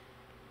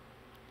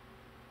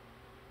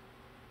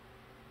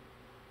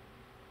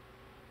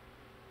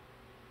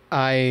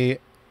 I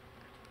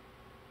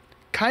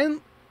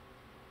kind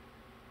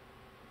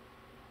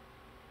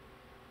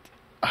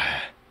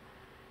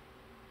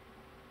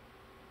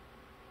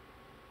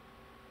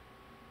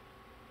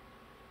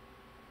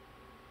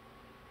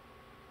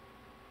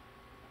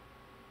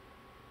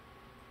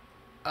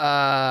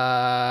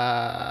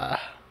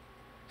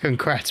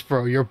congrats,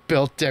 bro. You're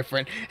built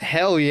different.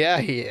 Hell yeah,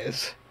 he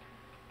is.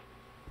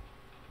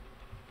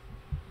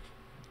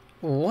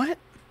 What?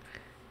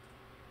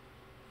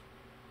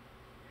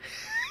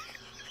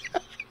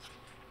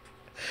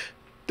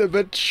 The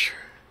bitch.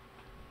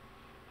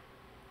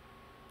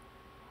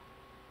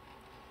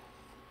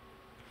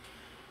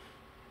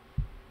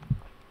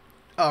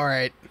 All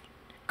right.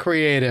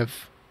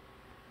 Creative.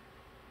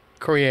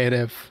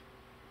 Creative.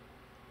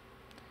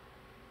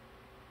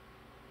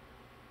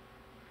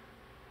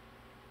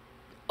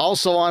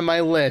 Also on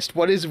my list.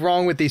 What is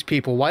wrong with these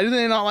people? Why do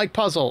they not like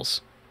puzzles?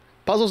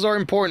 Puzzles are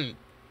important.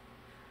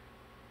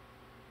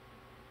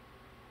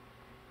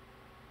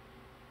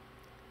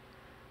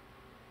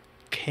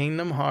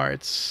 Kingdom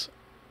Hearts.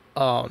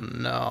 Oh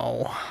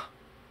no.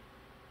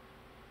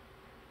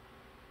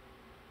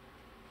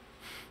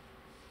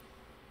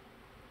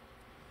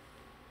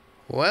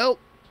 Well,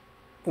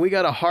 we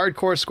got a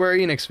hardcore Square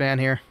Enix fan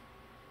here.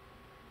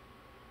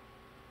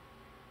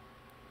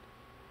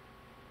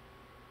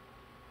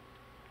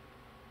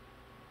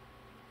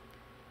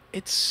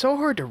 It's so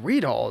hard to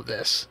read all of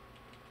this.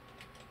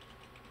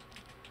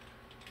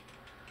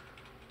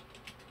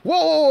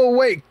 Whoa,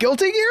 wait,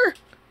 Guilty Gear?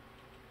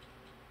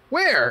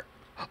 Where?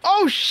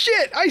 Oh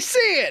shit, I see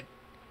it!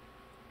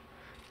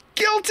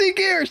 Guilty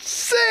Gear,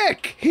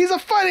 sick! He's a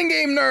fighting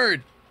game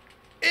nerd!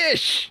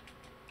 Ish!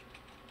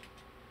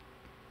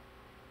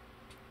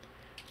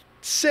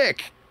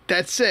 Sick.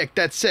 That's sick,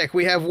 that's sick.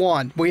 We have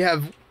 1. We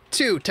have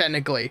 2,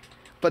 technically.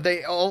 But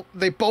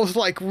they both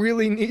like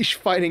really niche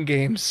fighting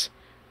games.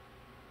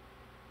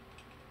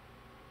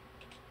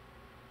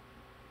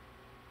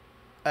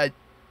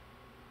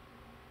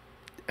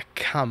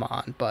 Come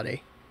on,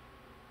 buddy.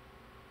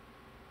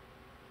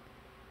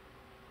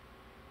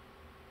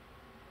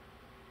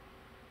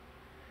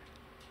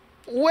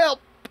 Well,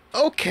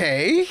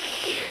 okay.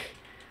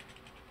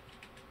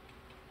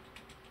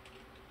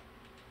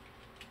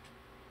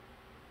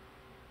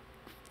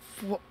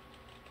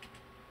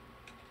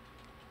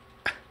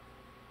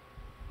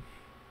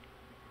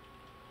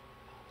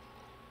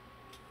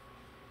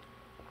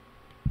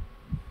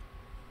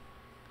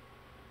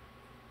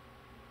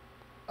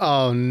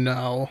 Oh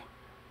no.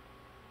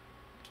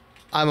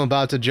 I'm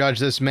about to judge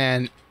this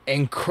man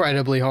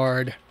incredibly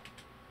hard.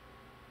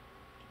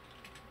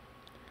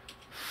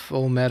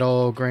 Full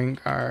Metal,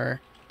 Gringar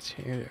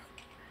 2.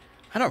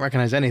 I don't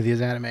recognize any of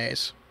these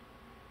animes.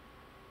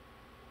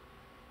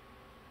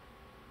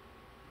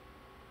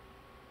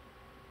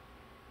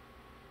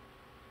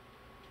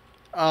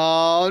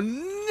 Oh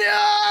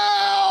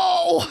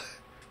no!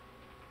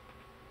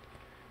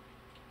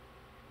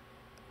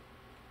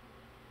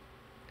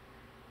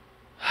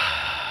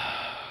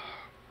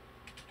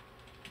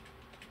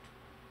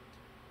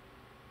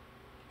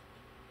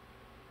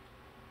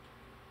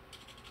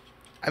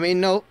 I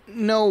mean, no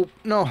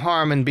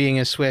harm in being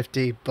a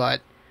Swiftie,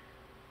 but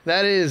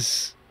that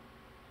is...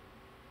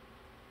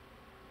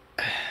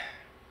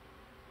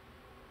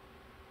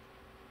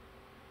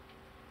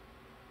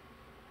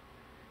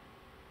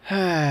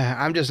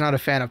 I'm just not a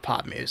fan of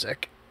pop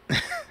music.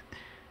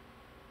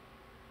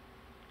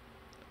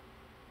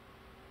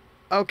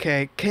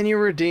 Okay, can you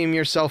redeem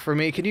yourself for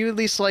me? Can you at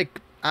least,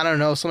 like, I don't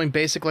know, something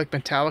basic like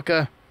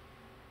Metallica?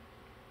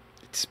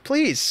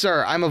 Please,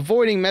 sir, I'm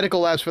avoiding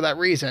medical labs for that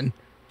reason.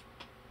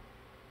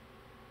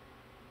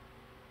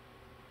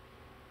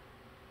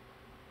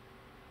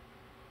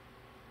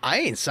 I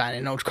ain't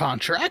signing no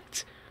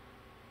contract.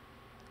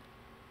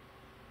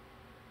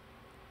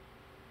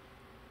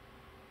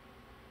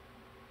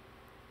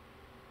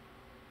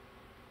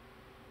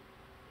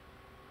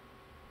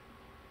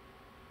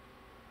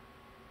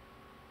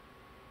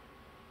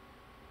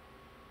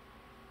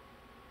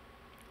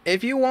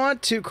 If you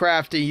want to,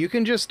 Crafty, you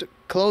can just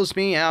close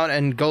me out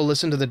and go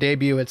listen to the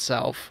debut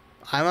itself.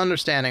 I'm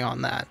understanding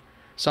on that.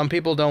 Some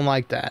people don't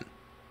like that.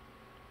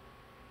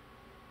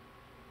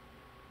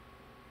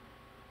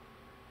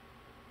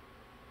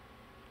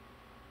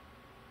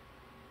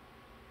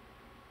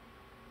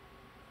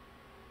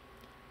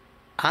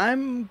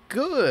 I'm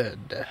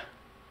good.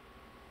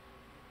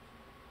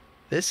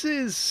 This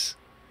is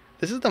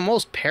the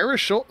most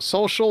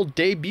parasocial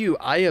debut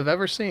I have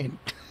ever seen.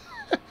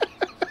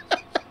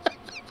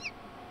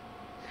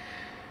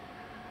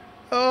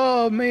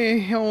 Oh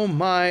me, oh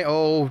my,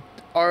 oh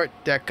Art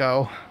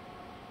Deco.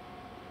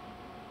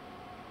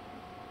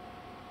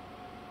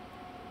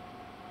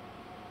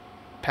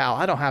 Pal,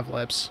 I don't have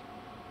lips.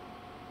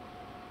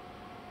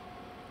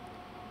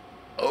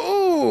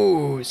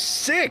 Oh,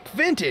 sick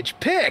vintage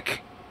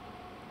pick.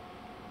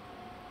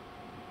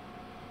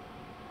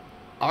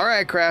 All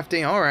right,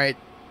 Crafty, all right.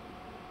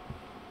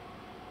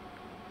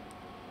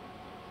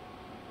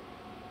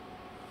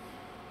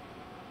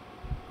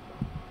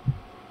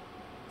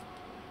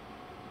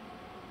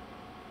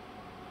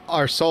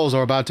 Our souls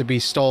are about to be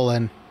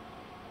stolen.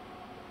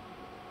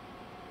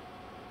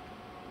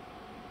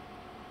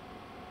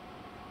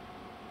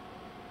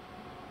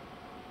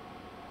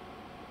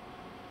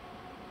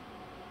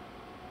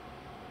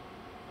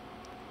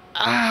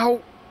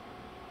 Ow!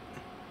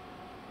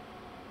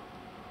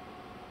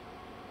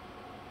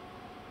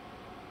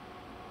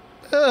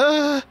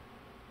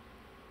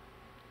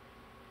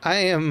 I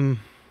am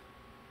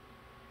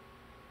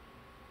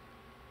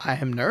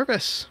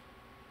nervous.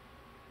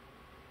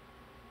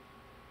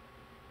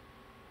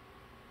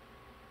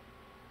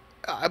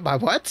 By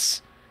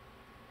what?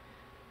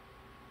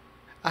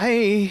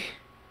 I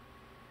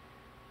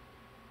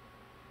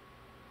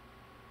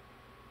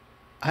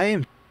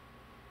am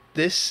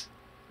this.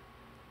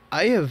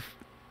 I have.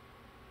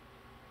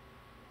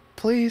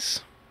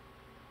 Please.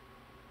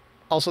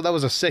 Also, that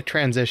was a sick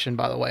transition,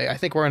 by the way. I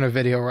think we're in a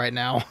video right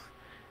now.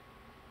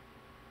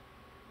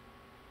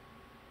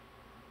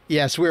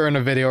 Yes, we're in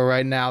a video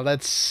right now.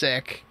 That's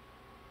sick.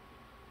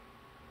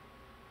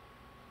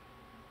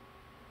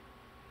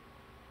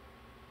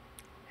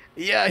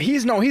 Yeah,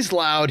 he's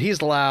loud.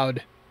 He's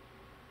loud.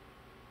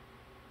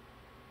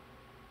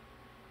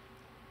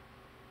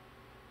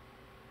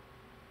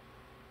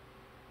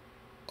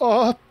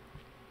 Oh.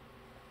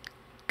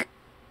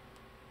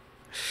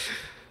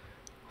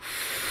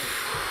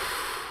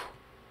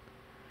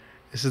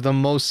 This is the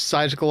most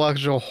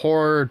psychological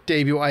horror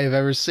debut I have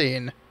ever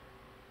seen.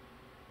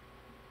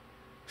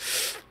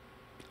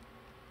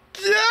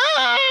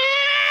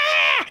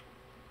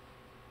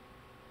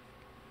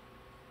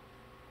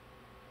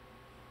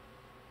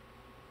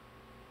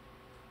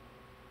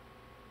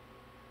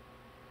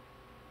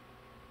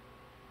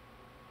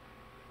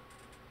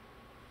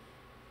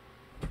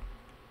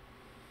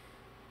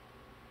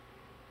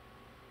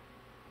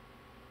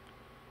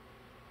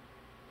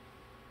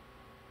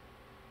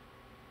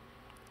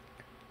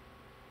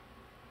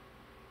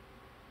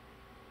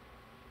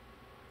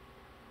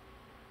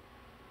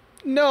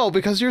 No,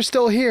 because you're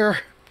still here.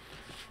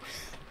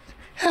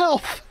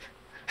 Help!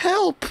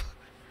 Help!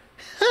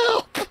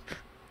 Help!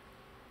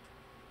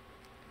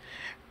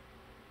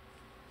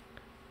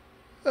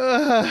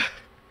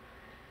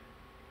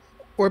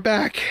 We're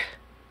back.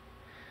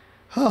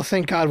 Oh,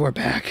 thank God we're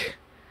back.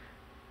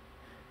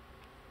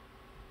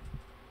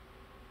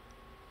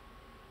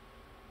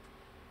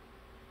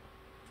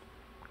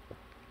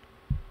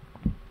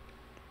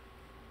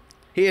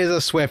 He is a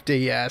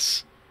Swiftie,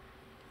 yes.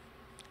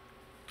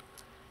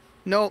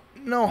 No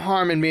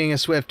harm in being a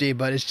Swiftie,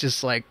 but it's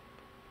just like...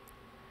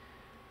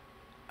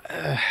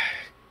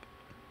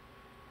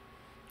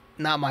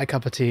 not my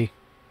cup of tea.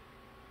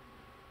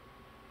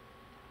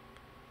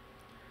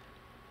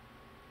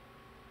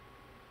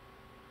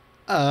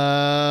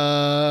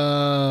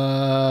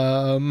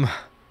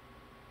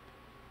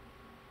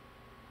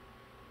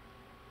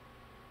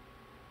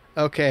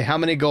 Okay, how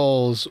many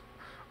goals?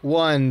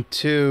 1,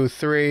 2,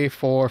 3,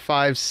 4,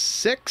 5,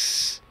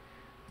 6.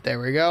 There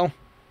we go.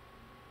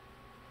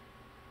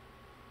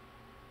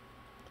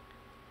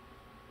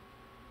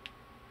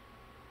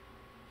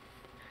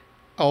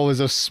 Always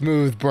a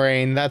smooth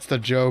brain. That's the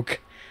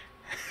joke.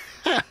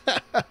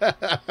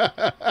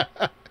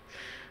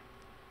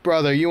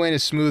 Brother, you ain't a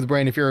smooth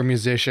brain if you're a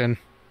musician.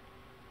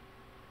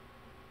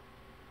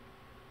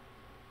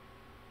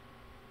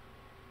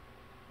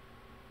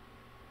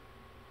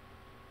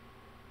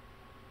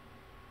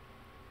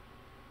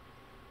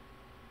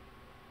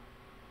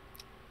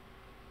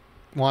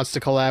 Wants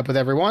to collab with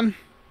everyone.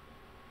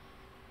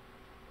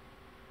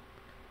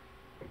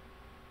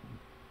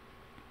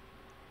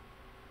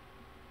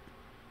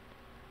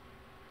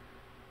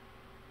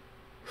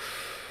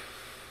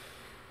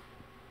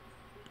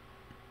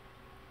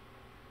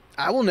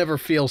 I will never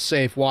feel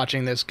safe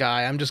watching this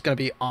guy. I'm just gonna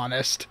be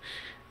honest.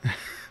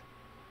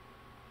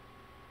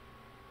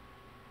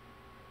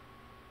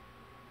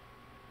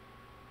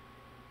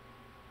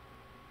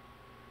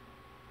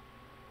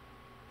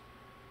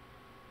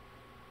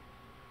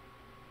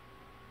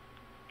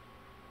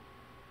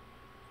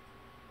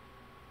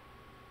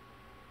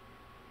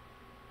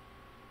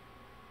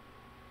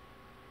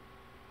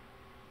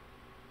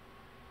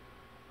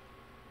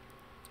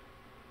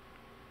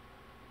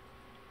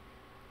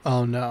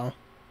 Oh no.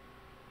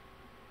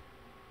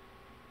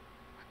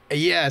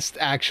 Yes,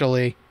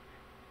 actually.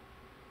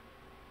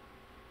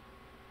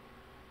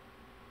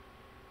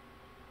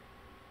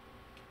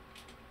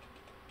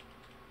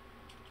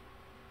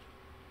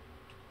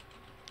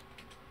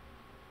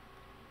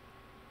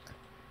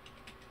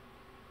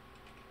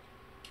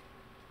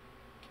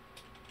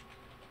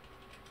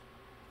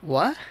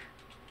 What?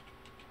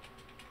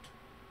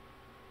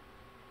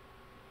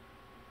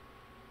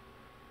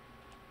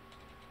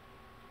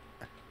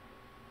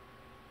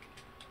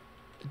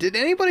 Did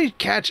anybody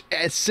catch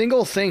a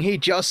single thing he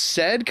just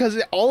said?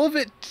 Because all of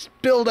it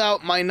spilled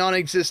out my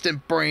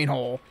non-existent brain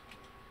hole.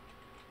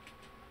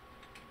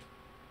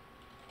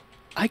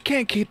 I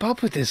can't keep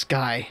up with this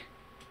guy.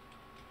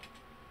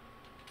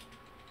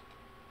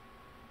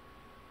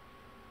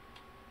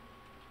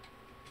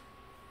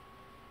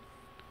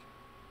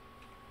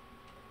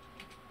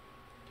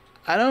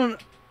 I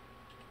don't...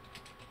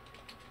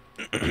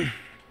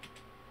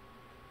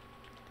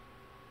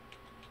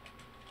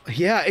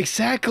 Yeah,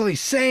 exactly,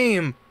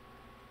 same.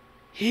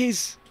 He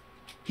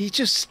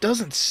just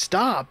doesn't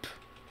stop.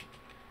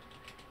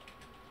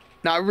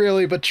 Not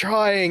really, but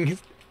trying.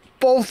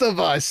 Both of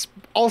us.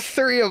 All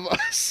three of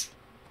us.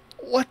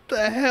 What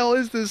the hell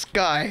is this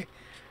guy?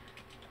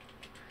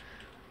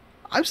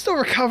 I'm still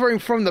recovering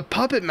from the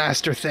Puppet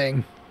Master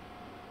thing.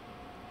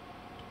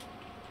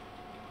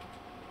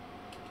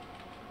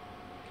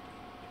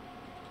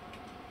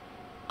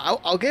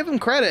 I'll give him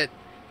credit.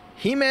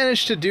 He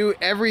managed to do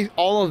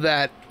all of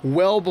that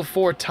well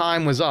before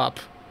time was up.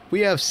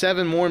 We have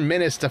 7 more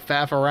minutes to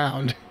faff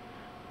around.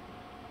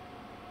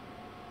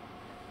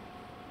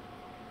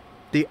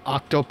 The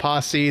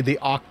Octoposse, the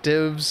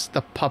Octaves,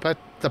 the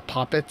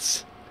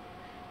Puppets.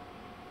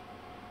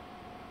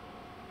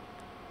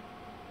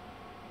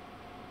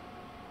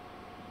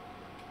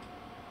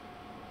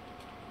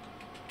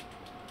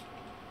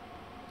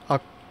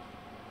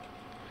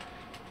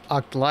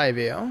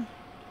 Octavio.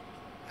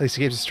 At least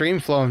it keeps the stream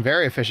flowing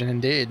very efficient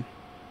indeed.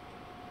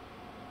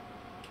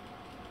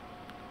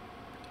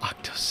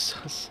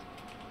 Octosus.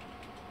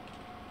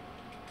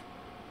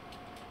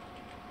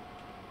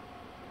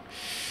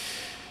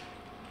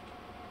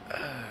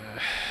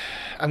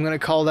 I'm gonna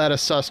call that a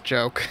sus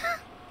joke.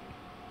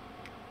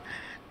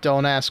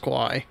 Don't ask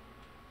why.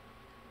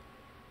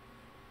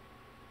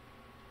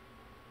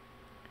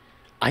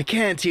 I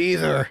can't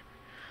either.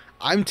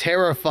 I'm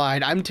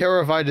terrified. I'm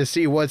terrified to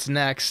see what's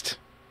next.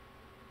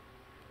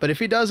 But if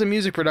he does a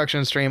music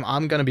production stream,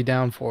 I'm gonna be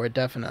down for it,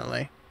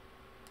 definitely.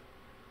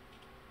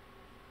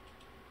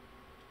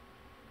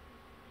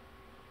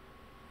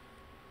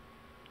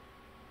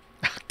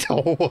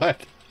 Oh,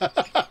 what?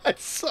 I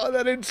saw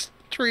that in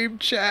stream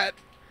chat.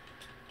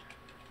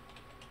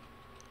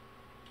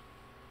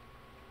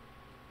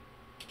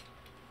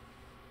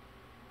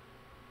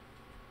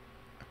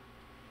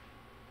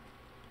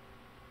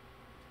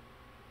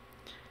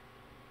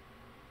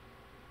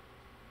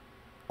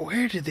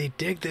 Where did they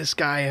dig this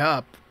guy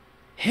up?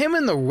 Him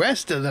and the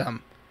rest of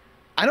them.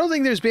 I don't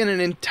think there's been an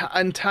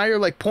entire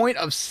like point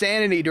of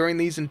sanity during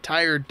these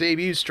entire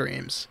debut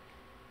streams.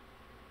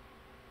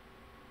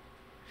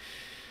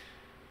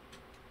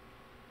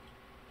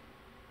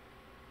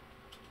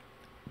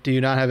 Do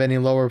you not have any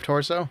lower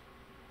torso?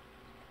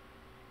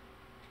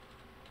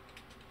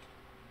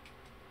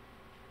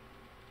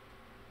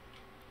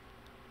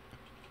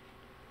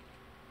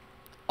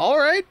 All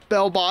right,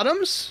 bell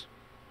bottoms.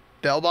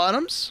 Bell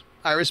bottoms.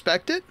 I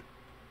respect it.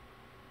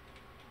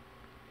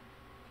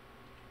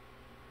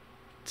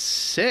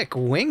 Sick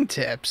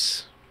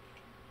wingtips.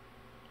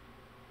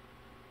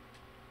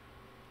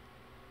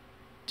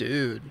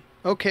 Dude.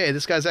 Okay,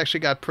 this guy's actually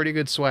got pretty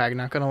good swag,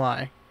 not gonna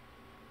lie.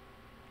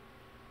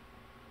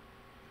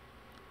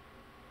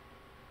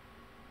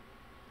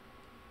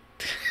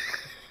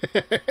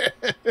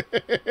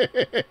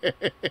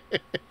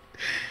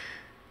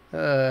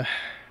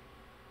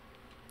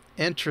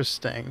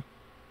 Interesting.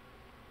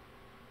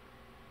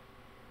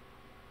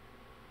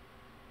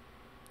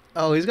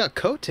 Oh, he's got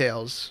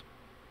coattails.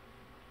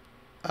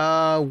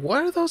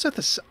 What are those at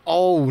the...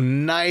 Oh,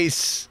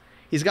 nice.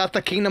 He's got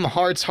the Kingdom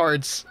Hearts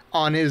hearts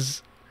on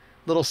his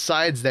little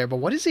sides there, but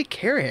what is he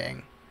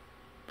carrying?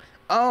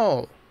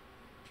 Oh.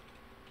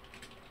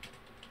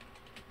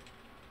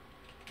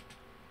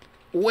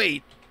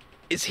 Wait,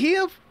 is he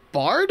a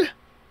bard?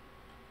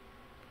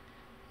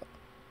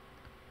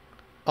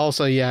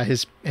 Also, yeah,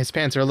 his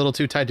pants are a little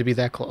too tight to be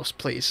that close,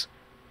 please.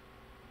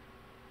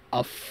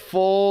 A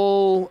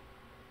full...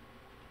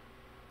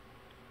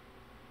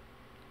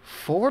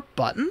 4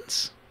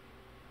 buttons?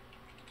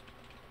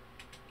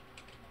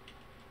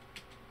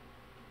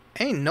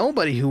 Ain't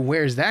nobody who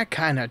wears that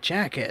kind of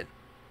jacket.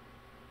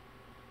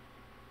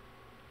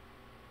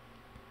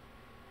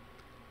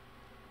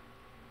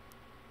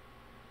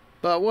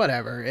 But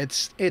whatever,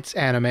 it's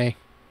anime.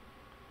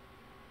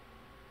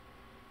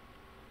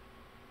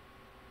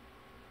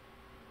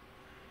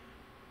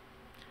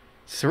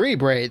 Three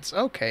braids.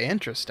 Okay,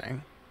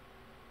 interesting.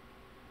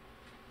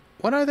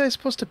 What are they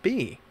supposed to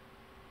be?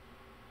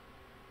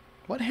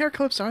 What hair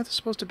clips are they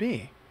supposed to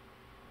be?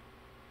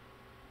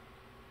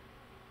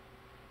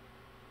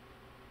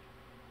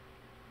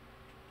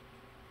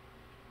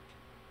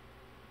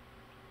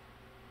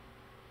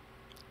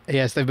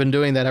 Yes, they've been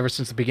doing that ever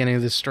since the beginning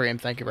of this stream.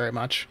 Thank you very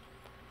much.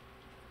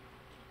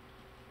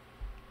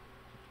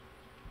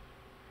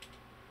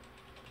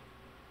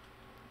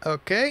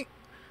 Okay.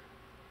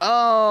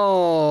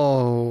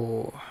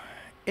 Oh,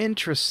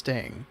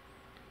 interesting.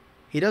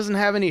 He doesn't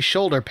have any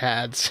shoulder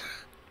pads.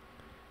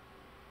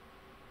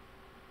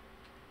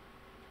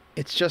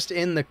 It's just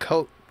in the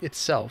coat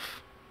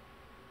itself.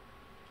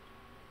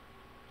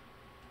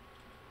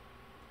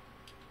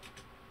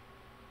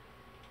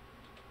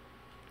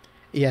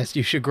 Yes,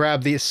 you should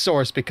grab the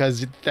source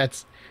because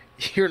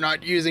you're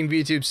not using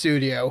VTube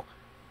Studio.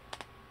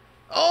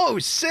 Oh,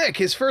 sick!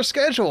 His first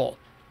schedule.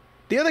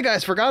 The other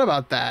guys forgot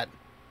about that.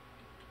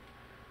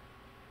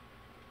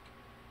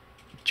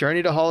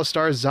 Journey to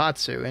HoloSTARS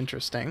Zatsu.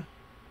 Interesting.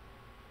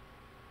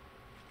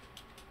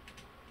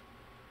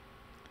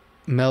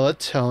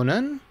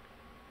 Melatonin.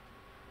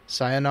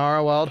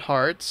 Sayonara Wild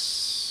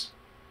Hearts.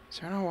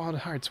 Sayonara Wild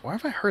Hearts. Where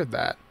have I heard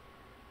that?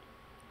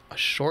 A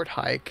short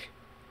hike.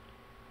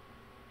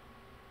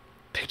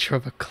 Picture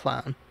of a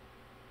clown.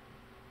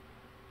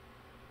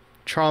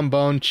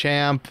 Trombone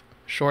Champ.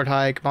 Short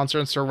hike. Monster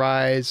Hunter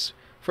Rise.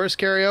 First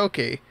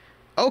karaoke.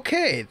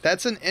 Okay,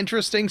 that's an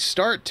interesting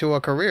start to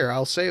a career.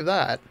 I'll save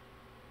that.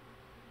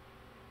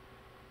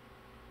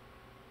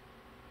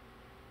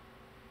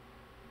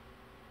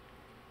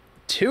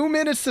 Two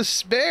minutes to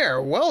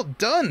spare. Well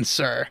done,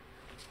 sir.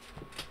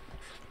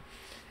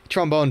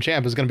 Trombone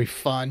Champ is going to be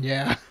fun,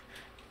 yeah.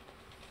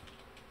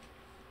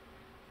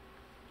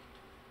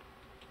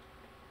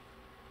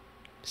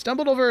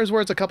 Stumbled over his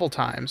words a couple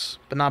times,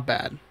 but not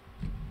bad.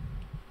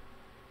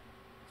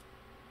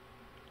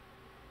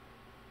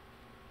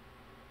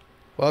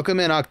 Welcome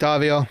in,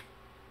 Octavio.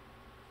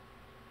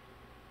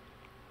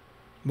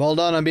 Well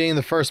done on being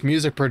the first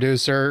music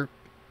producer,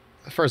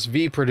 the first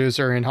V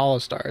producer in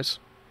HoloSTARS.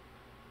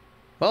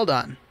 Well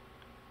done.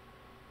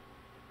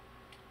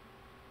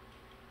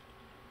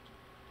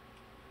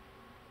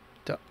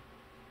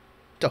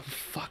 Don't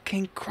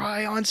fucking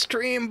cry on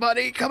stream,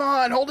 buddy. Come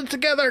on, hold it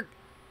together.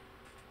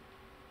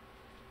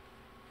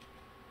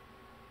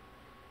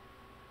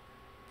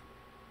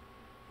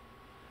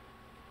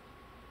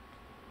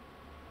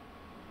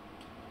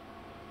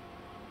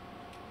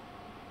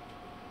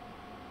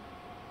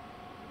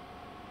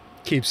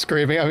 Keep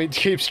screaming. I mean,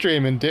 keep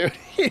streaming, dude.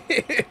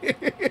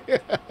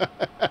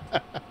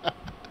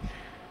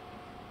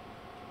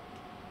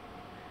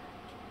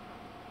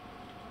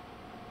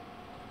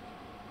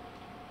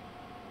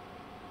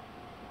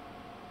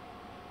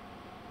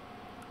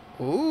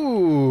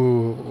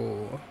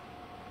 Ooh.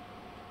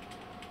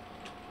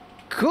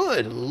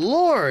 Good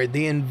lord,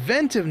 the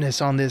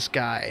inventiveness on this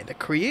guy, the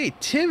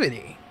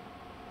creativity.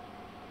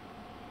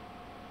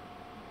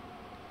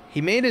 He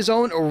made his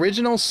own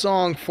original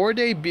song for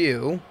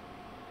debut.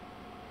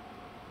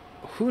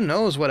 Who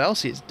knows what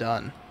else he's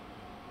done?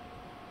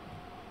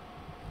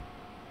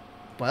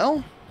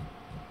 Well,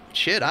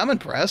 shit, I'm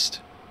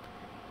impressed.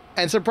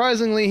 And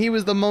surprisingly, he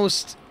was the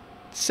most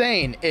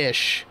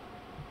sane-ish.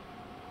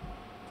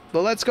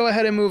 But let's go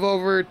ahead and move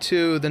over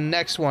to the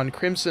next one,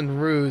 Crimzon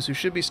Ruze, who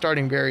should be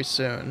starting very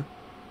soon.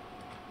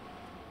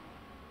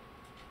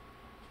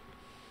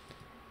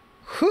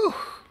 Whew!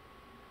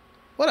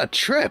 What a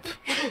trip!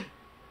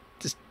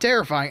 Just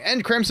terrifying.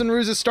 And Crimzon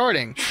Ruze is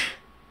starting.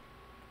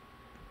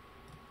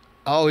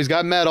 Oh, he's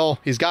got metal.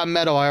 He's got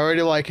metal. I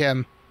already like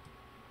him.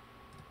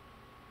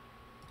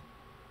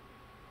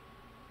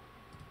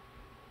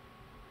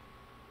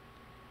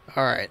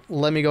 Alright,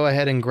 let me go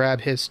ahead and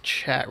grab his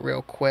chat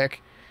real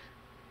quick.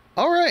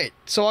 Alright,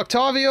 so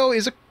Octavio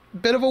is a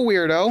bit of a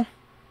weirdo.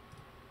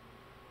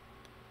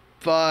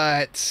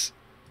 But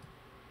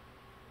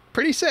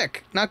pretty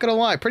sick, not gonna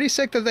lie. Pretty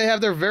sick that they have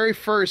their very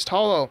first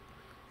Holo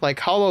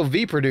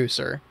V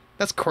producer.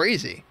 That's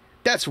crazy.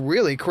 That's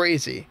really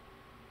crazy.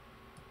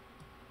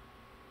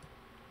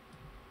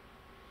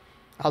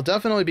 I'll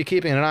definitely be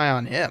keeping an eye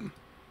on him.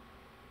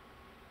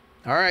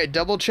 Alright,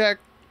 double check.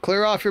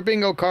 Clear off your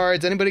bingo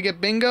cards. Anybody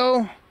get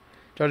bingo?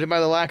 Judging by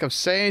the lack of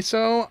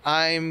say-so,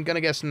 I'm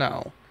gonna guess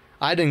no.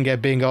 I didn't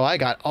get bingo. I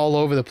got all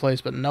over the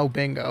place, but no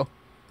bingo.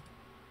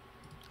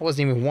 I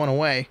wasn't even one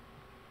away.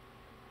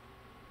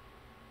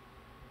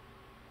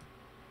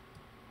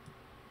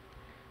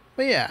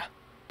 But yeah.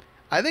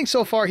 I think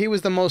so far he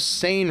was the most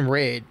sane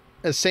raid.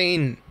 A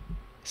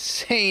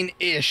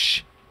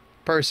sane-ish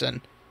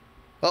person.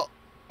 Well,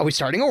 are we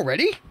starting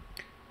already?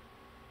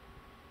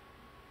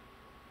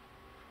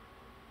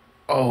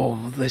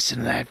 Oh, listen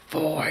to that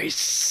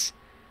voice.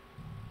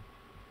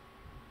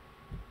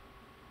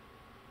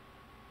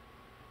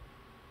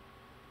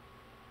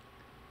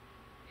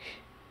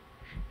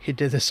 He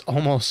did this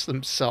almost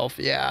himself,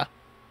 yeah.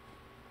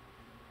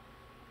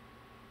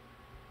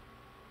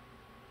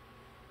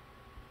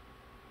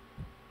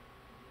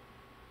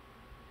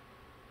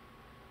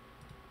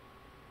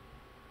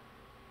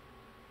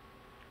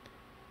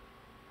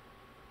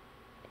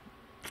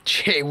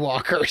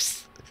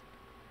 Jaywalkers.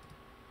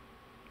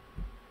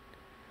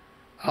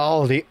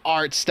 Oh, the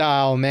art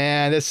style,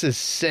 man. This is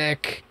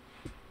sick.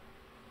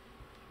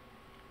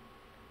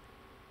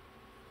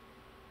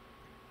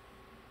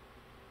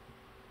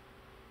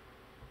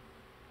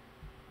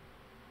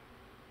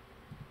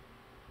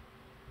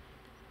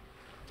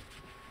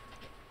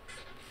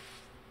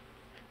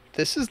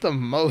 This is the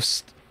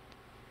most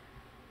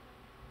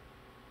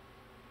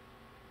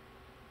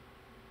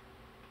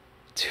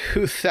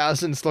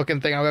 2000s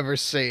looking thing I've ever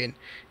seen.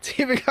 It's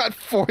even got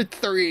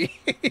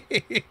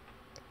 4.3.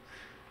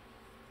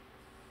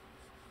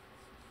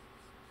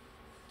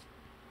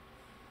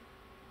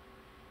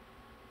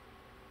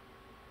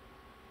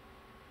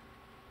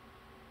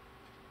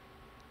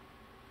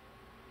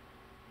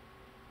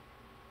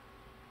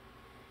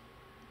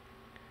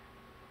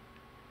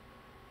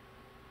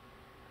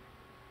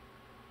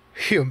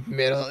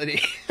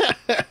 Humility.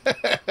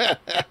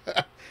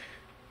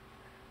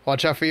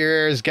 Watch out for your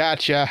ears.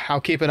 Gotcha.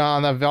 I'll keep it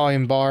on the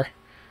volume bar.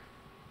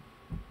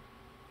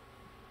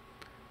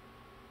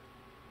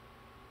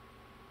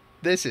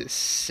 This is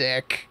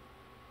sick.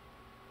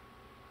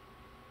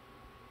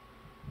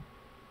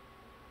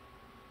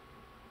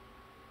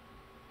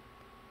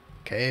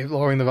 Okay,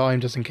 lowering the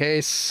volume just in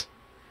case.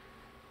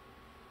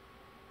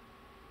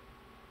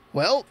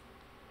 Well.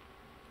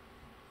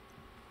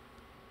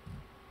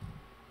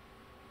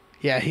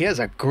 Yeah, he has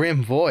a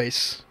grim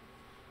voice.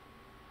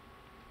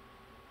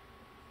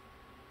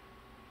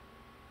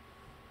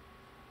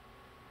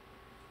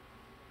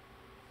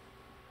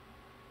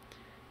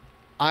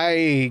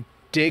 I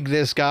dig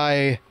this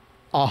guy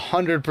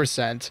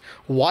 100%.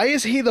 Why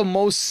is he the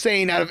most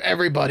sane out of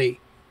everybody?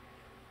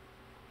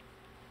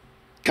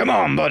 Come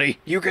on, buddy.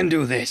 You can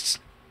do this.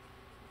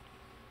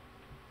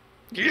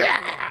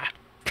 Yeah!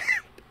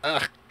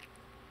 Ugh.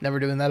 Never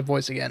doing that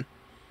voice again.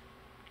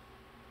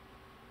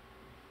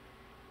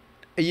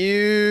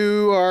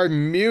 You are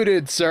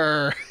muted,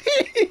 sir.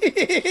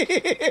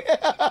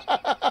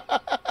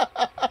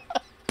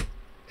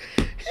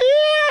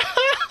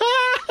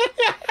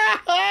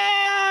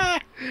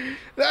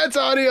 That's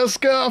audio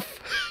scuff.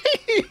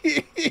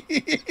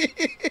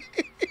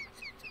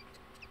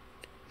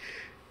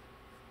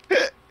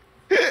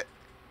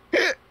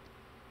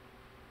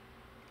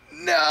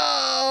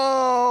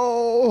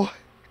 No.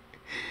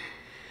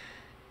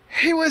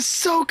 He was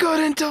so good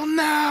until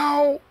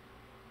now.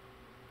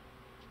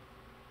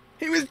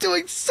 He was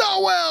doing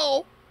so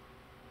well.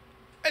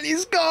 And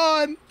he's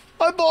gone.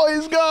 My boy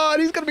is gone.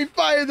 He's going to be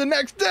fired the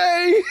next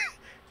day.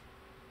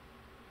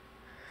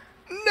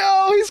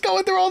 No, he's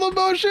going through all the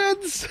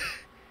motions.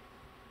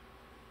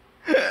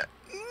 No.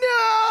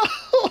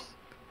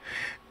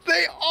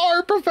 They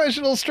are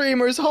professional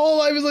streamers.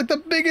 HoloLive is like the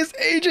biggest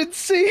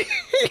agency.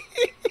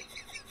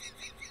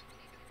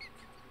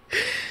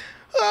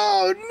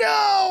 Oh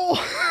no.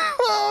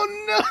 Oh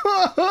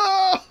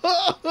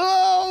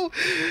no.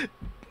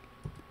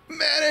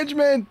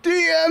 Management,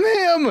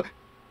 DM him.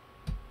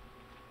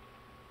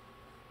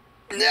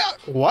 No.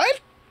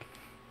 What?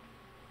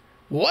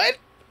 What?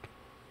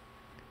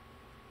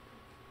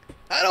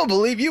 I don't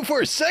believe you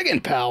for a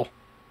second, pal.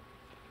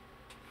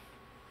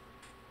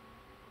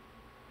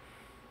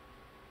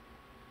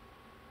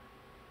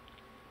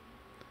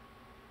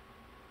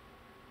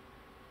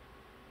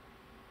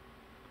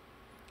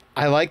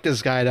 I like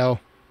this guy, though.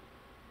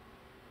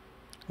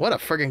 What a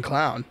friggin'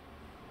 clown.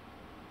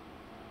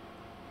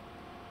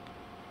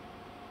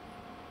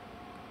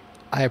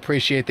 I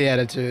appreciate the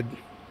attitude.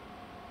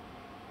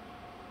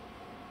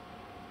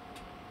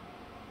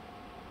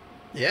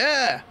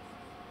 Yeah.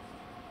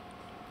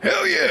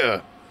 Hell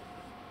yeah.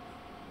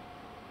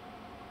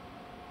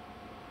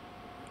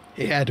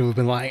 He had to have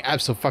been lying.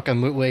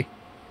 Abso-fucking-lutely.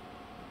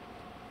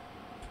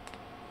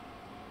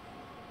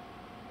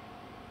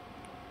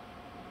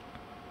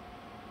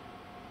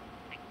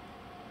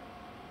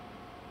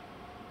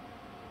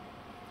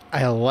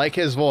 I like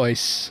his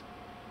voice.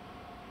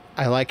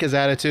 I like his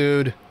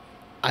attitude.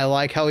 I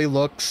like how he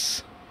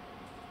looks.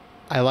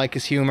 I like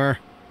his humor.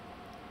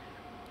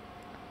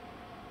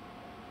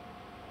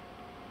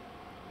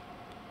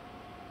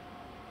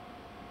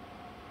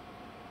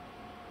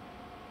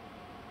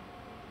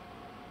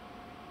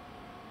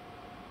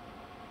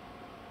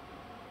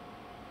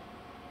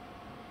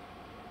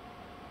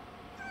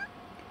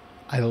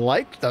 I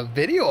like the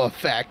video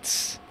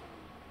effects.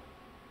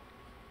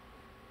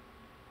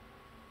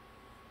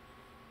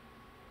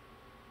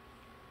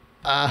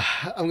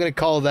 I'm gonna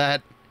call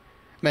that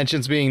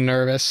mentions being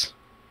nervous.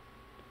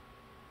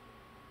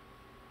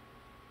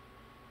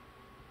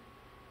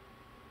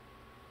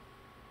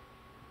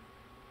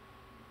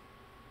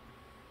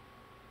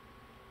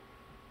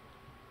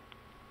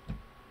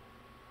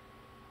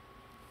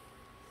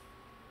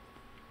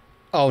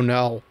 Oh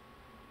no.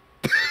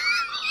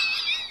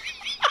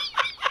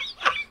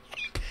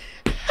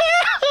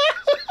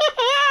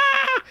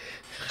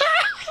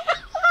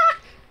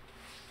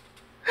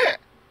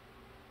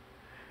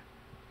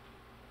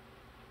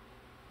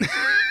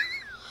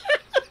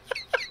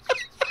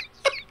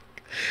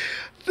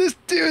 This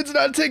dude's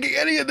not taking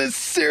any of this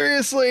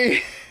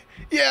seriously.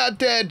 Yeah,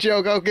 dad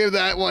joke. I'll give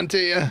that one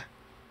to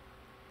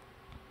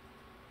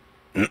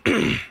you.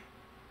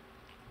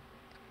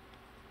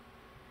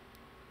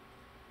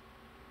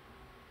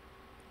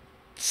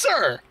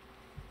 Sir.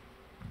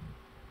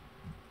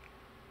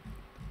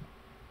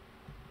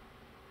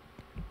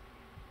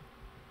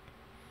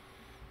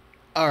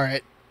 All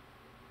right.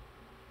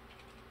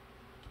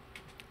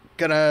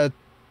 Gonna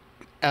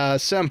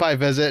senpai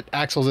visit.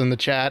 Axel's in the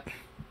chat.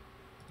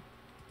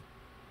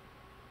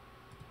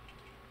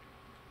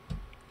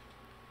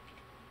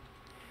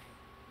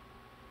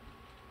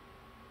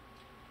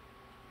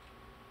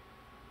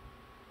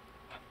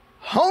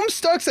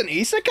 Homestuck's an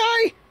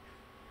isekai?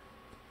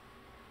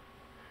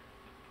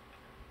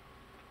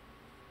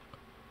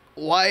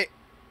 Why?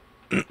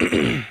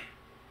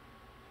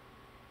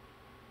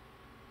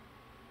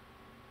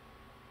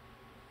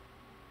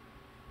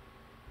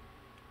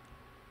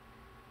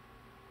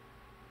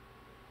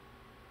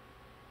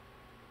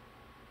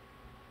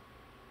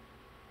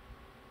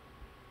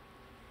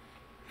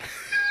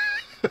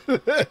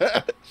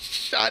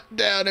 Shut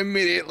down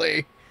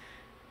immediately.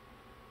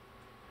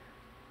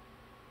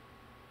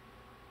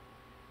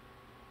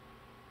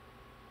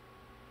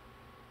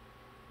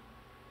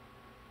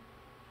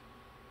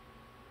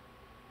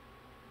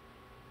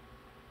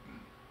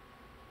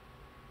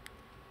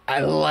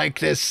 I like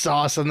this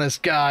sauce on this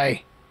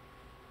guy.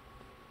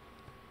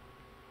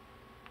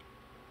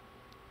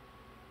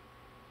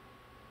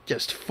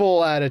 Just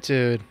full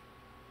attitude.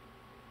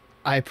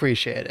 I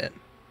appreciate it.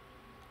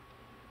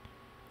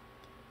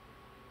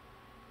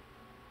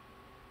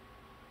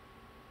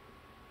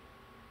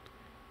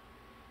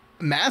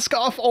 Mask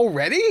off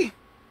already?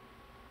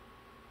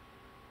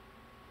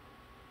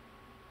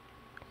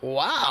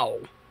 Wow.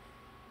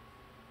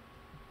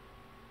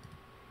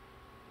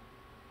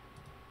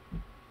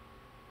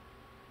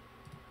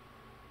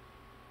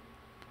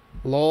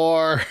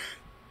 Lore.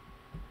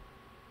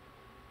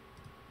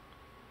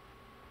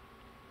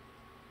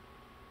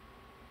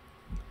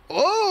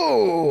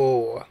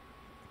 Oh!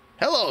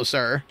 Hello,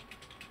 sir.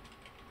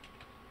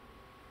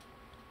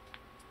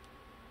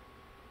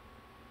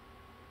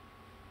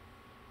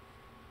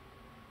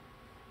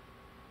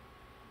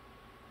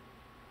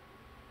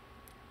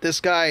 This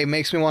guy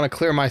makes me want to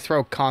clear my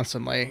throat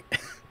constantly.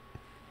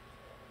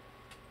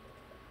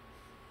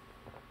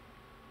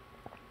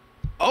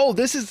 Oh,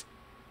 this is...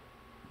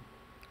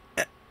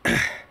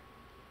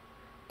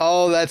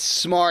 Oh, that's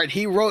smart.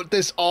 He wrote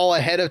this all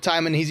ahead of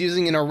time and he's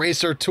using an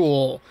eraser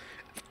tool.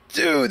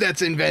 Dude,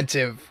 that's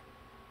inventive.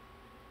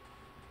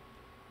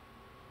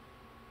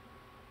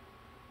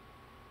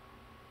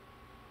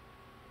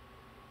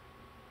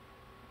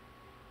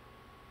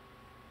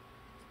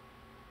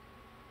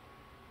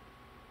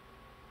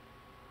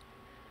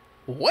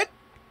 What?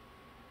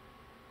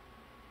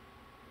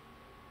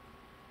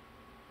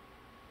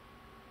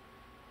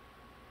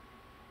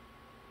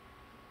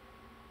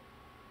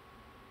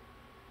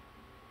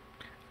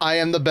 I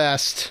am the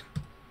best.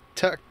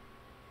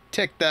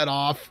 Tick that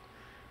off.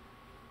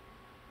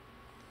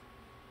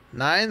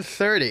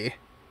 9:30.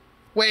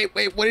 Wait,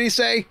 what did he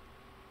say?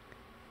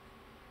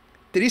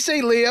 Did he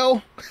say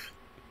Leo?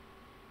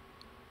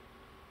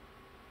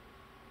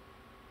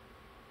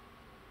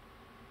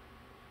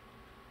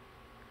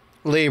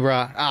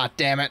 Libra. Ah,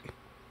 damn it.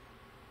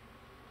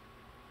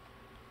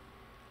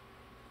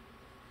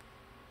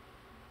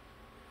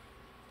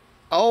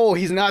 Oh,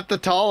 he's not the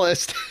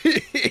tallest.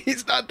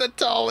 He's not the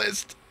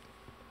tallest.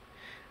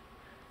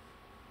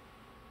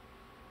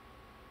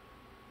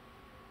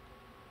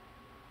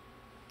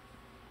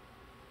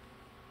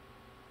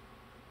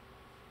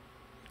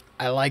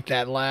 I like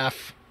that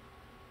laugh.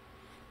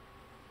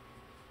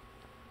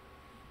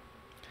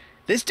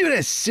 This dude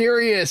has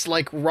serious,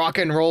 like, rock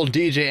and roll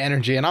DJ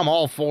energy, and I'm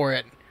all for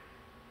it.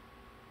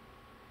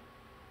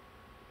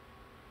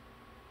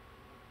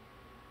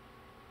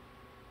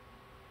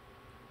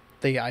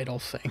 The idol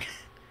thing.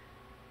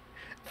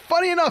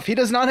 Funny enough, he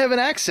does not have an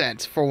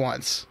accent, for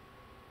once.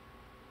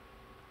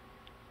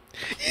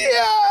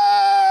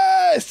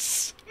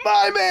 Yes!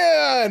 My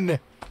man!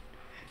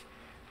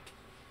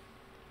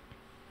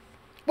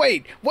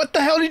 Wait, what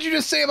the hell did you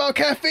just say about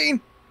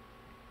caffeine?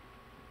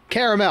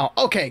 Caramel.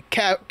 Okay,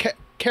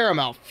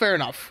 caramel. Fair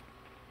enough.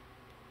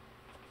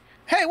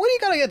 Hey, what do you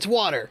got against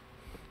water?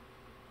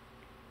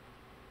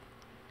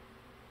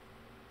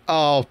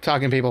 Oh,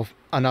 talking to people.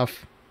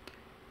 Enough.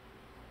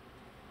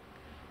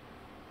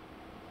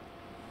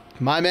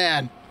 My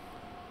man.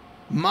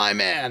 My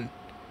man.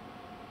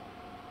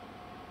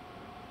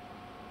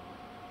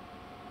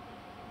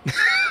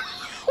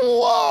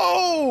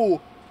 Whoa!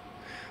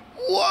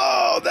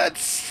 Whoa,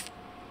 that's...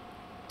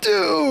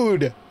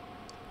 Dude!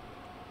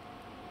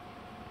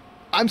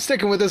 I'm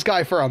sticking with this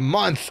guy for a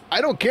month.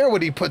 I don't care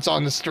what he puts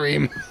on the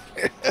stream.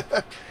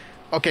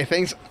 Okay,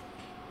 things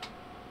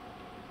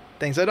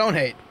I don't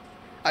hate.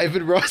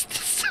 Ivan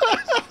Rust.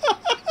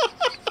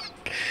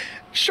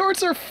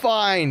 Shorts are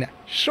fine.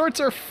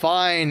 Shorts are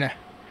fine.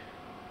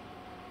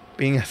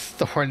 Being a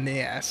thorn in the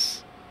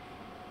ass.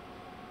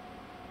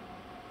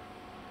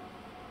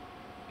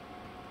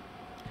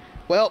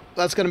 Well,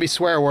 that's going to be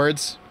swear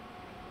words.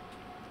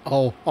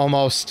 Oh,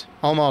 almost.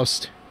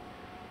 Almost.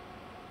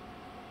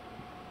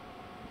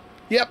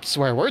 Yep,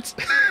 swear words.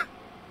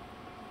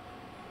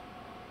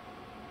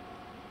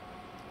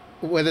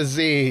 With a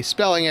Z.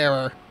 Spelling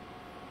error.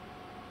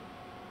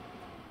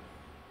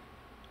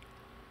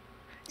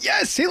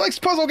 Yes, he likes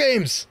puzzle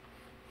games.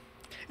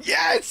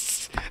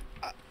 Yes!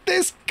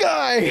 This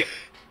guy!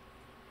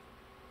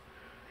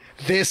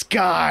 This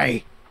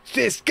guy!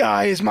 This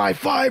guy is my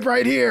vibe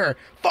right here!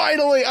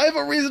 Finally, I have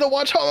a reason to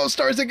watch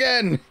HoloSTARs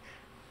again!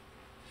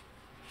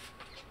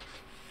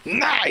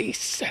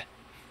 Nice!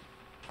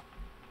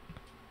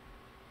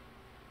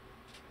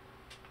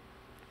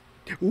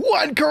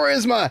 One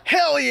charisma!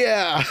 Hell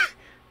yeah!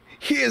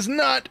 He is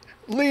not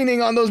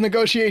leaning on those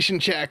negotiation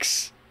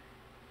checks.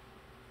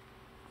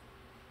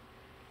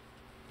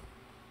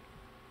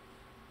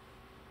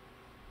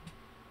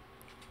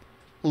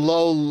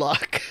 Low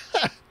luck.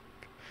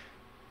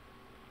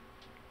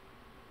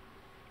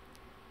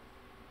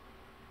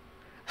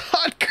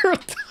 Hot girl.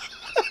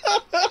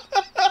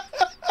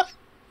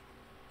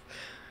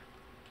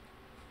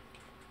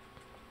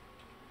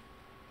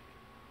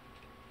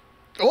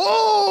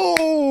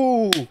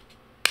 Oh!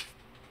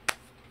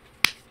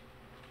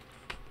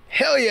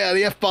 Hell yeah,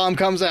 the F-bomb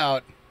comes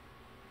out.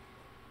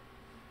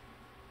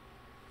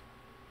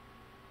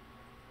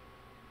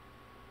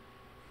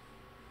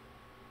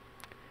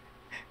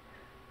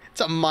 It's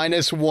a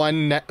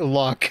 -1 net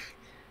luck.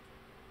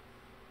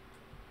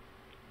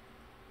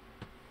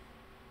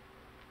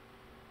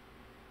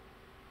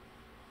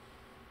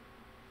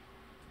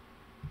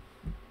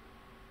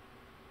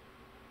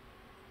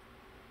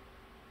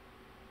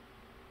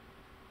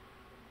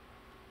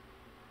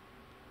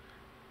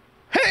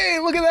 Hey,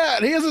 look at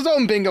that! He has his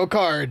own bingo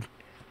card.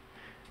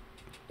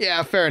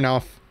 Yeah, fair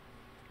enough.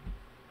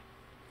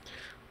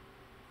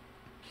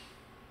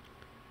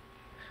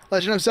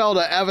 Legend of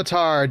Zelda,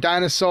 Avatar,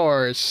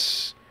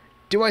 dinosaurs.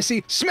 Do I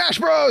see Smash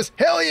Bros?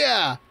 Hell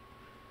yeah!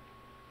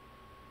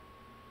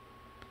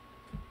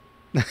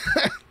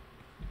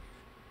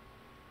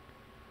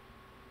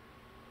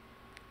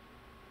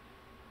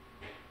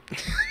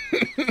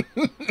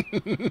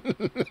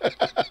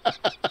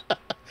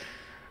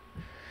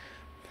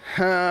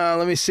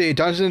 Let me see.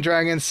 Dungeons and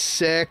Dragons,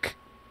 sick.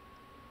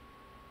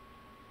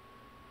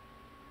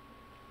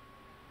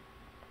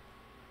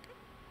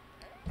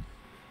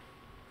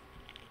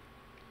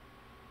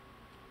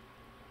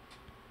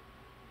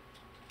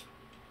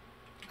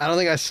 I don't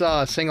think I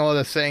saw a single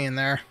other thing in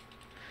there.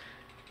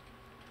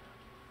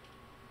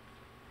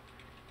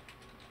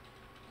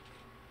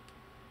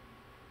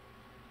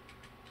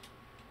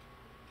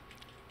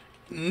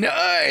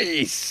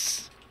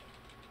 Nice!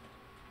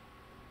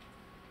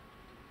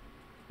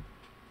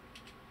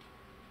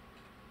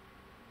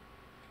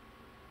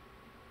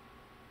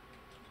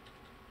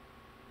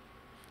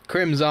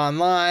 Crimzon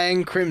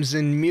Line,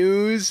 Crimson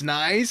Muse,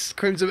 nice.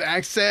 Crimson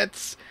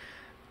Accents,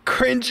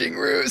 Cringing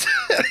Ruse.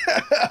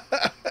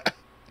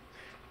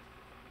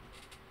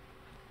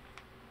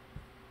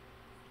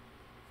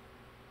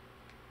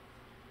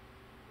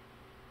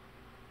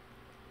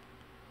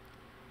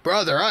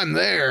 Brother, I'm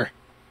there.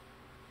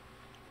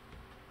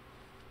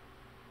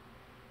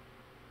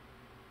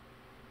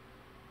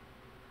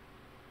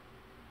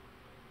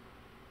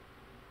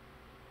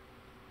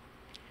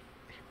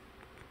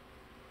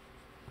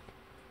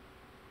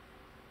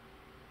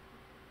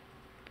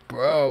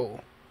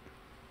 Bro.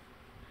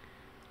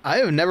 I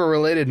have never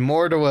related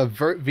more to a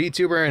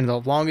VTuber in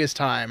the longest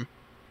time.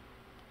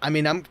 I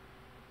mean, I'm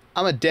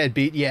a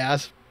deadbeat,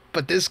 yes,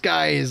 but this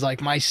guy is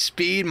like my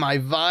speed, my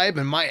vibe,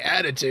 and my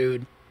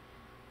attitude.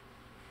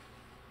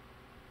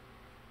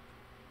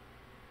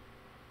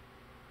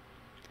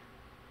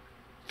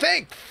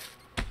 Thank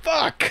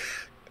fuck.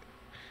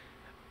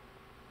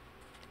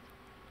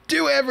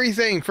 Do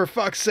everything, for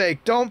fuck's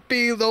sake. Don't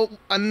be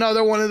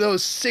another one of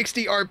those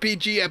 60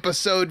 RPG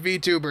episode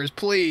VTubers,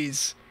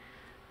 please.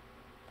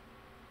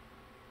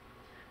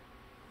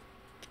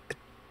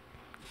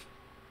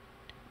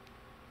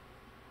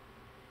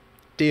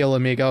 Deal,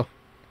 amigo.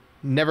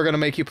 Never gonna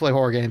make you play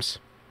horror games.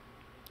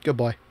 Good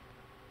boy.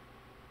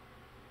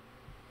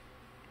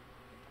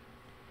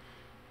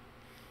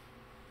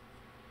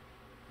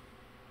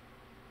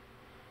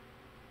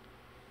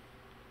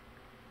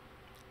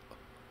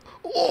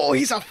 Oh,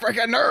 he's a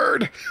freaking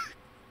nerd!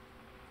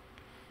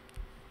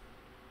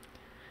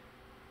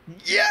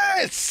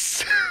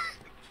 Yes!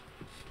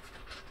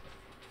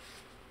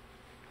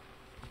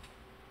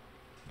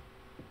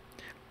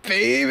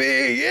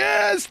 Baby,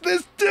 yes,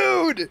 this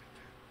dude!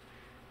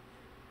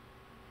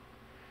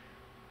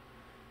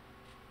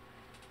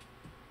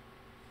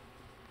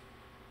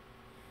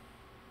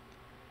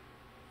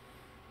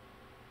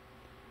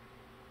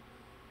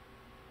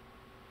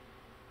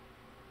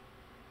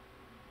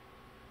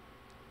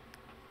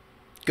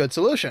 Good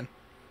solution.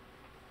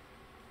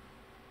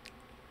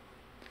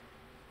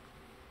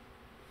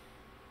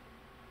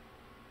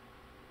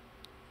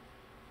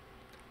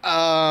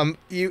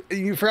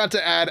 You forgot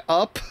to add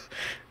up.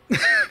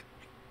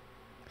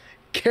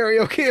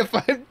 Karaoke if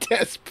I'm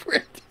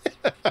desperate.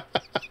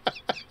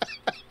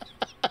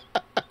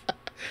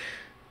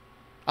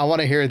 I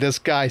want to hear this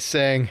guy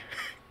sing.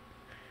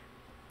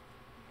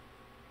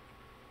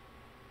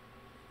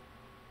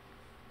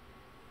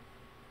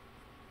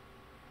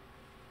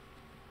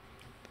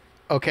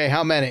 Okay,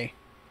 how many?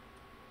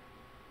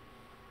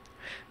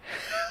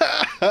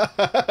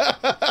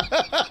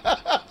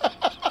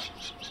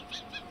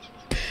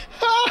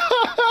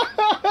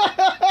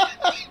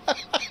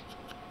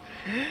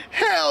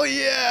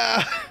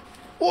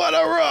 What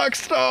a rock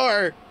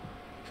star!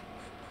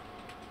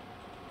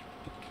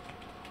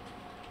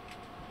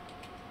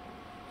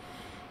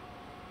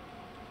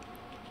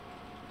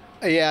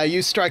 Yeah,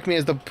 you strike me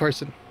as the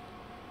person.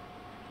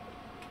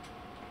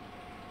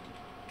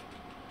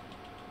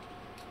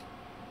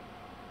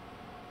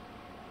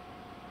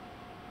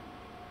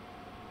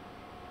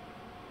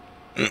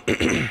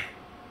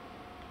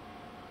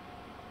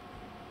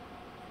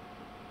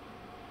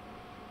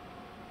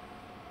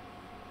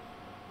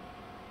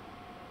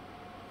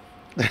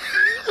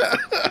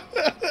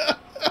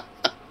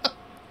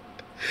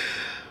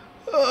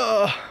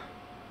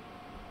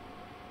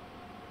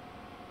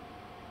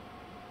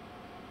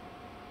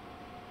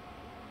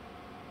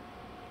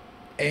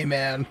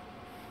 Amen.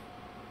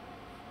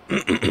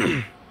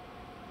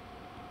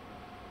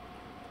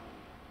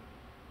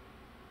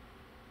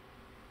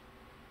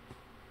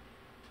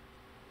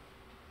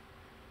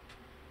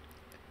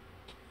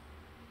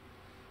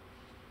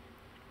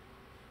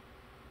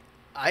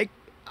 I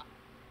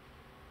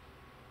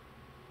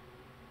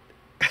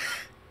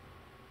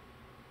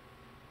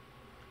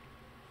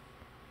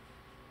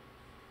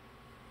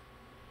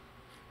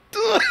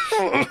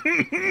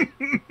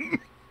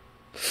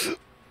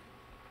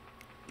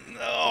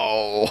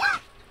no.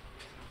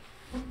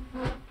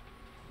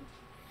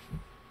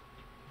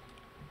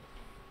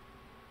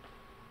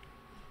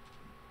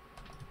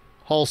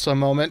 Wholesome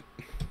moment.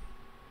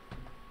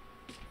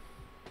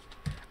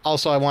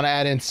 Also, I want to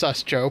add in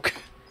sus joke.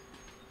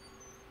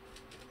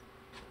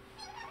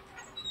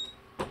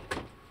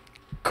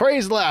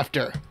 Crazed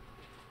laughter.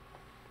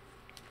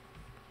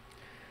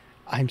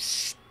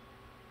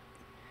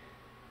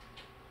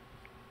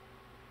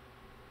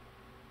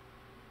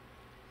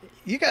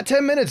 You got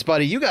 10 minutes,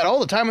 buddy. You got all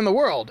the time in the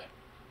world.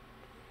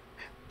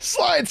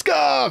 Slide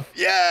scuff!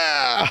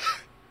 Yeah!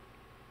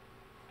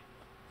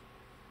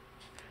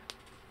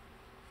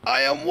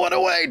 I am one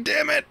away,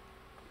 damn it!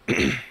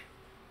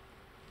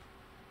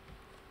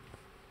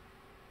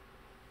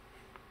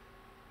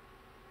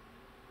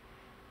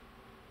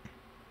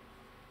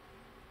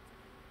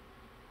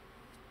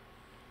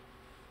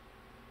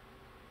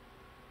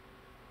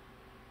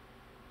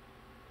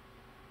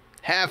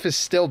 Half is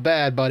still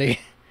bad, buddy.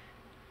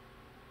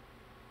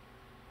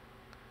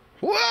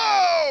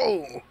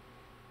 Whoa!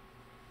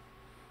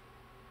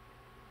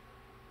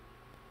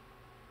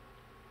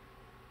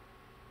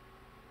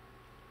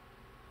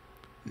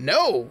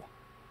 No!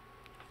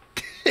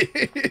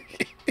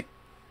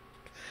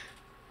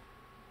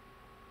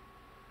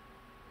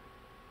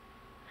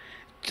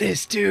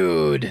 This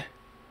dude.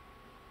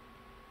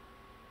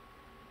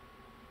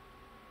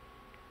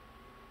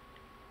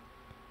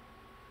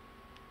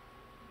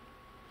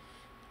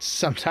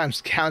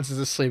 Sometimes counts as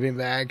a sleeping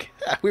bag.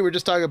 We were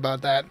just talking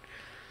about that.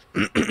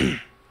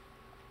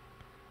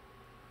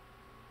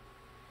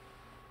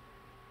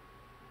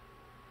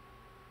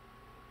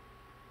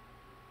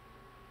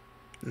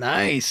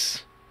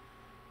 Nice.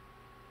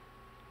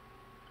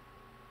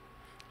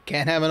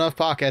 Can't have enough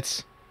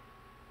pockets.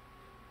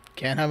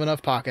 Can't have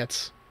enough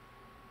pockets.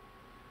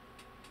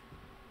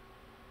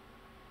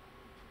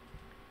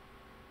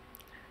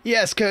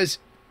 Yes, because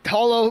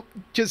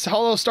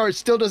HoloSTARS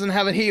still doesn't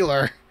have a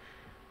healer.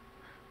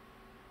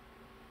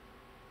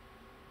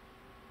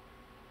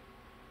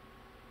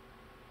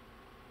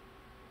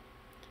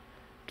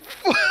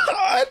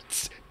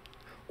 What?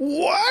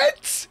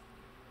 What?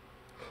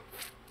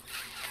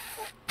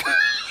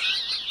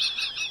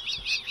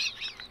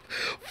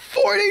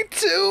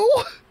 $42?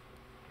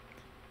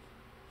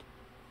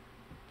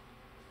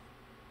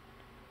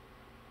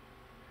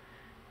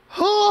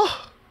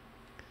 Huh?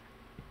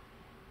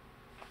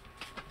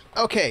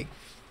 Okay.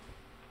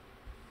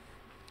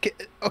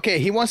 Okay,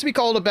 he wants to be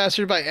called a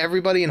bastard by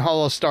everybody in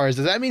HoloSTARS.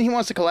 Does that mean he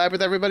wants to collab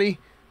with everybody?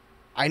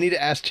 I need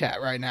to ask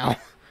chat right now.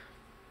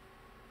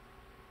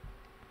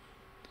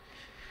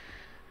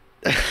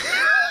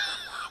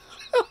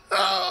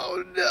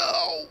 Oh,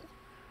 no.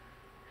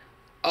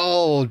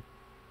 Oh,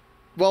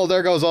 well,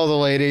 there goes all the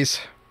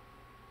ladies.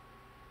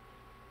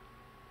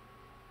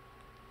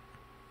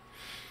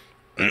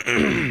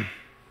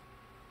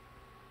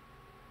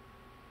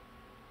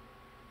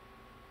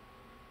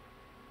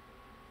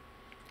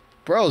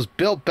 Bro's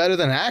built better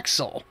than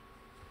Axel.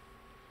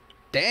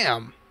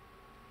 Damn.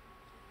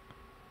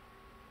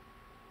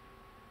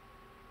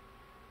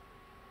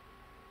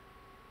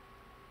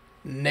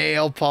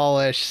 Nail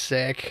polish,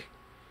 sick.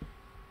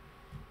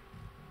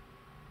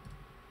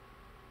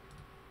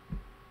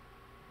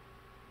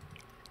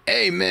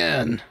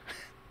 Amen.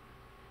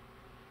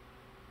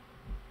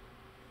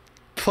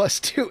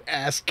 +2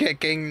 ass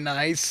kicking,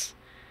 nice.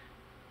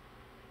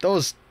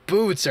 Those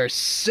boots are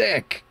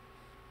sick.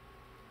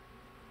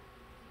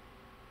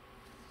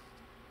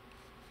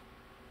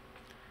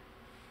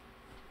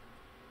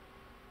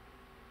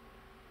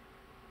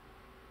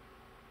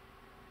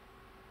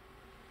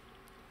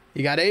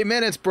 You got 8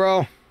 minutes,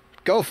 bro.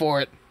 Go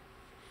for it.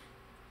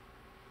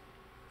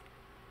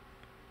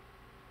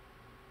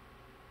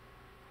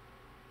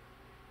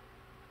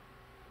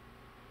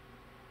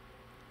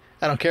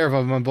 I don't care if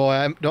I'm a boy.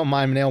 I don't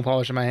mind nail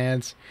polish in my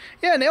hands.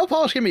 Yeah, nail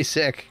polish can be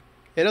sick.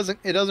 It doesn't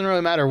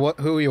really matter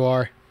who you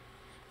are.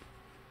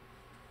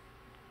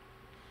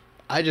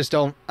 I just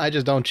don't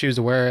choose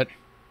to wear it.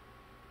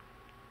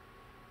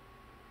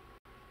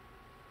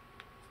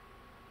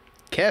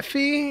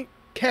 Kefi?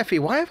 Kefi,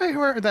 why have I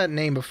heard that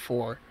name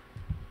before?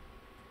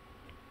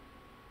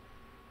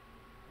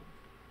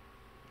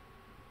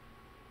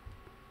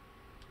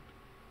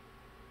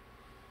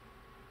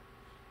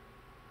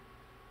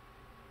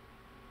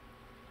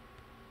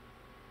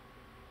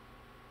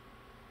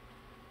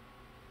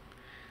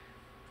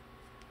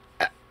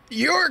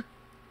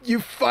 You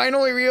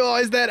finally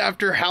realized that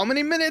after how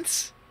many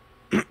minutes?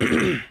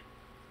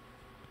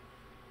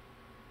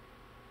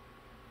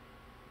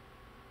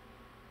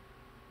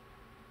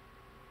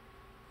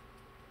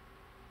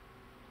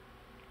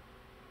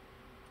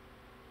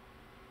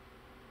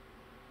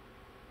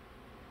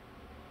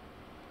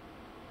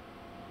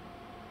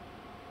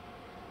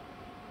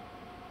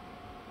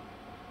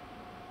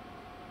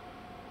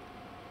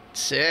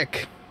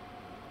 Sick.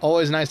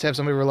 Always nice to have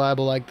somebody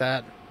reliable like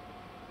that.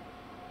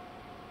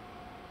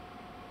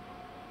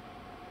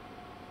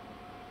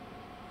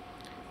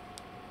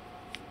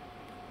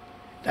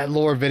 That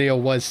lore video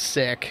was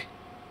sick.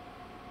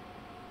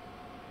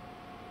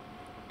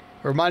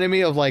 Reminded me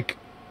of, like,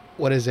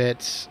 what is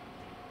it?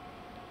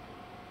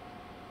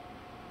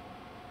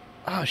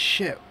 Oh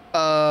shit.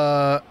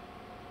 Damn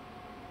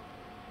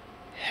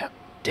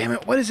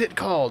it, what is it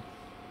called?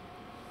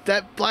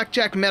 That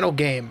blackjack metal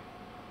game.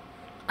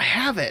 I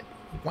have it.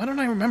 Why don't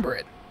I remember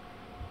it?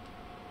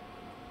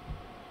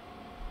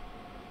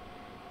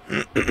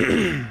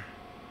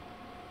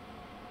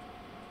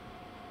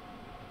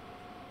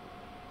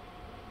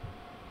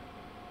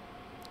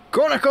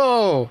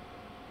 Konako!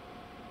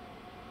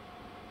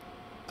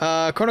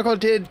 Konako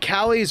did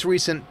Callie's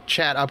recent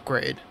chat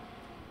upgrade.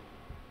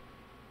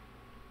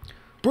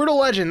 Brutal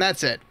Legend,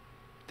 that's it.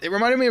 It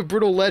reminded me of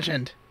Brutal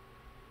Legend.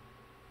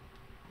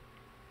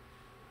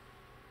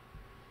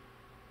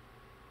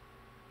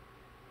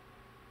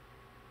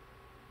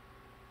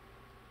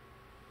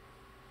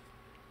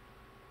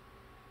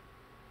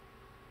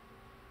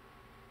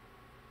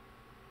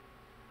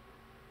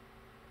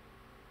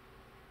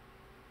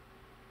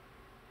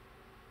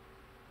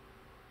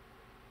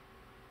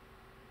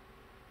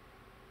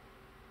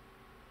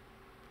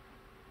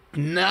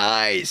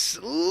 Nice!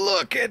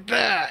 Look at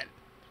that!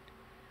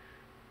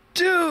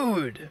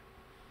 Dude!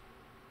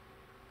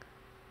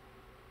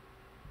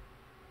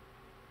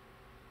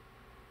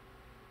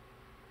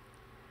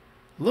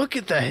 Look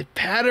at the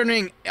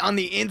patterning on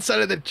the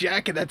inside of the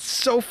jacket. That's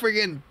so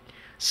friggin'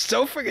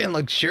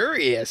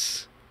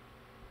 luxurious.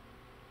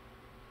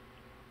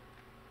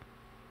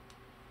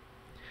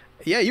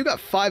 Yeah, you got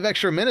 5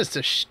 extra minutes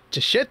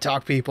to shit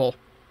talk people.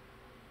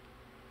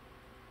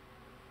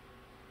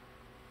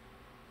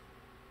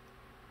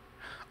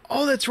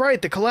 Oh, that's right.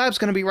 The collab's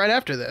going to be right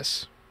after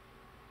this.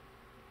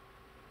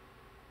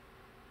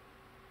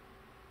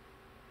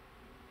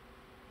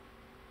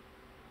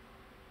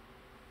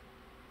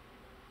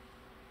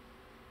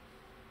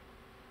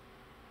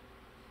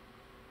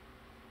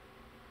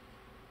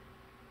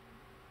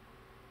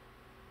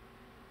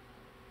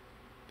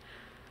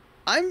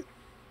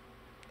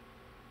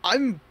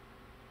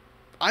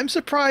 I'm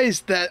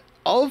surprised that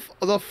of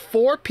the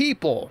 4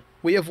 people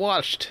we have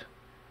watched,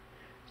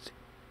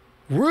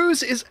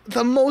 Ruze is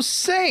the most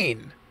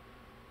sane.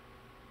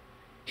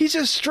 He's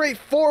just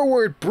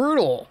straightforward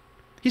brutal.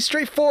 He's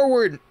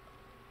straightforward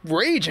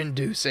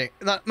rage-inducing.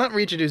 Not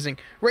rage-inducing.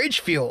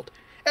 Rage-fueled.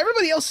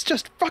 Everybody else is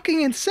just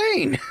fucking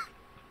insane.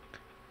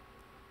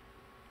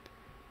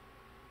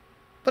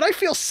 But I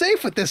feel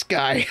safe with this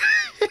guy.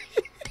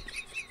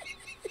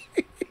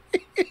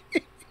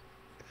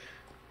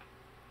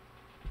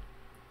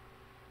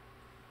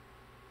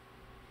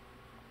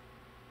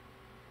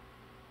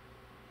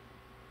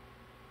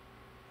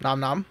 Nom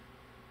nom.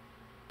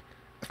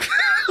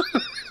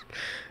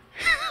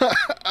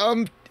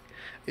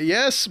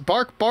 Yes,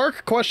 bark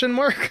bark, question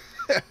mark.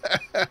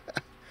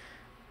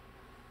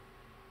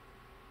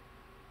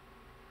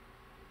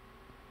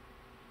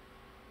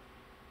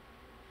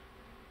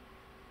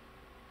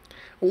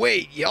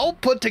 Wait, y'all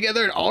put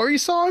together an Ari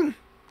song?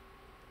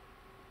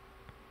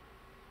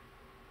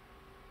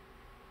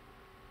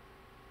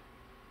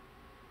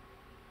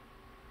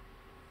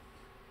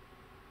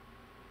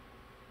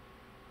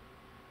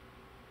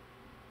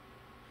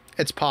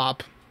 It's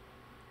pop.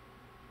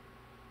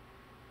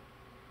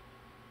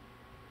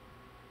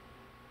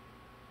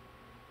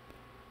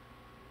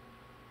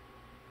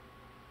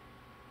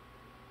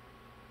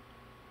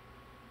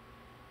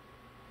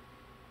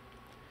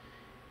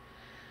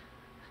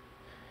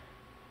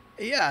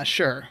 Yeah,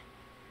 sure.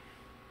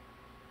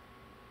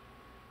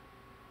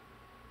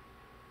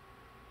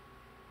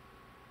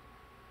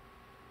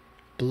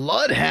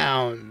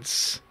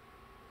 Bloodhounds.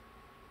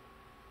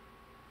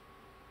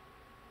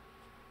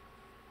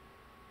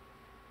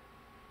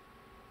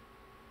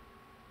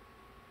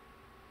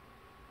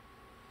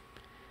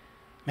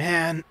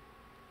 Man,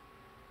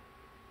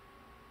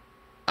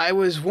 I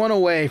was one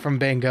away from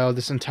bingo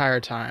this entire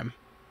time.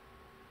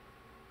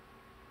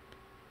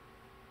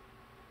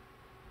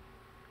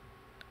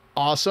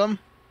 Awesome.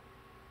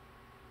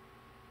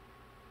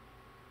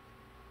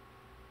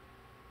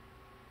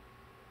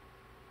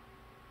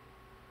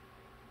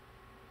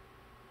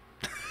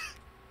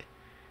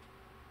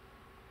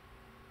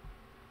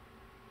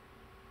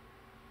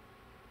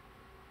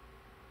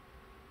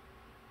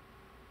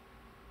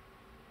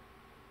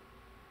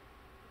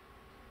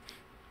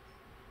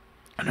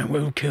 And I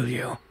will kill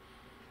you.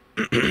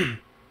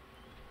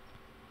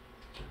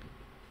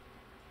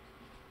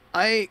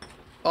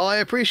 While I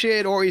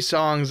appreciate Ori's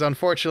songs,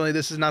 unfortunately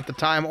this is not the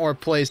time or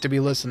place to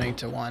be listening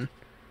to one.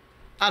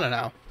 I don't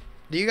know.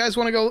 Do you guys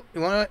want to go?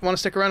 You want to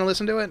stick around and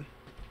listen to it?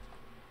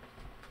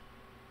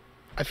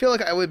 I feel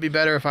like I would be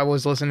better if I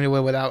was listening to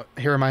it without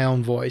hearing my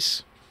own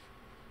voice.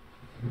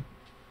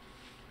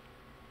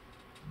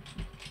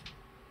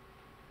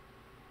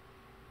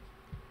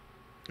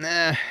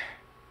 Nah.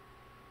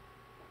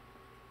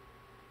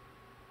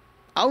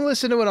 I'll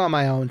listen to it on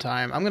my own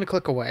time. I'm going to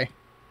click away.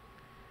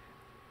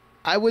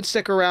 I would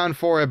stick around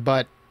for it,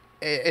 but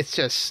it's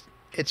just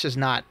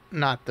not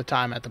the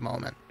time at the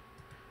moment.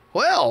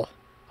 Well,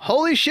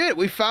 holy shit,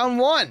 we found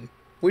one.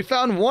 We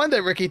found one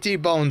that Ricky T.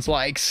 Bones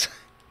likes.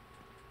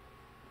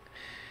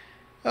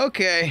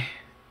 Okay.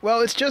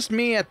 Well, it's just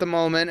me at the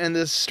moment, and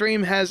the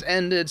stream has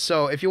ended,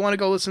 so if you want to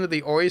go listen to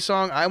the Ori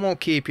song, I won't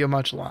keep you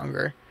much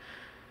longer.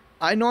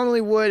 I normally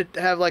would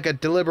have like a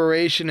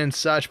deliberation and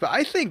such, but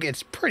I think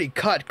it's pretty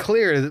cut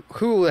clear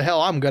who the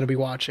hell I'm going to be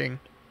watching.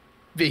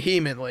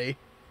 Vehemently.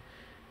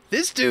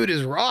 This dude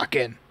is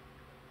rocking.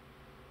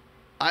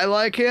 I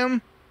like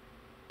him.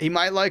 He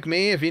might like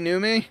me if he knew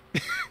me.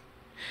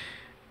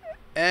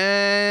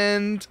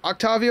 And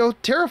Octavio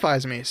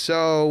terrifies me.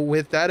 So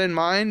with that in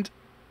mind,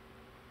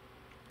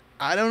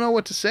 I don't know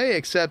what to say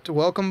except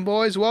welcome,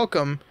 boys,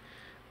 welcome.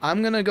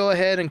 I'm going to go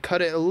ahead and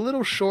cut it a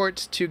little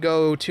short to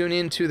go tune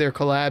into their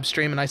collab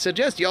stream, and I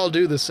suggest y'all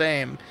do the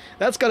same.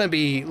 That's going to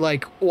be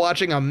like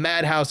watching a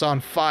madhouse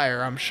on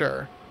fire, I'm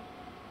sure.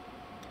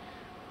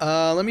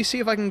 Let me see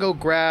if I can go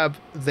grab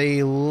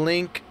the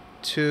link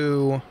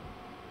to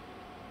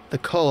the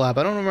collab.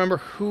 I don't remember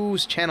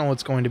whose channel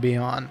it's going to be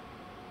on,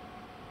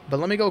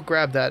 but let me go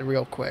grab that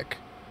real quick.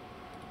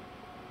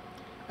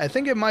 I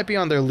think it might be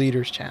on their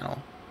leader's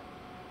channel.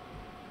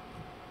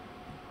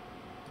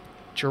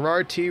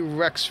 Gerard T.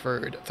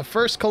 Rexford. The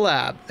first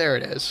collab. There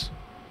it is.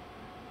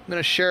 I'm going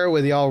to share it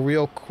with y'all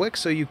real quick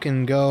so you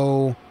can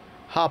go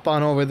hop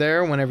on over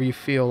there whenever you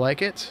feel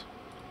like it.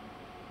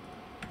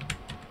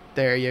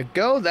 There you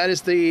go. That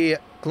is the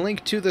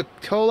link to the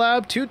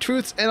collab. Two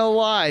Truths and a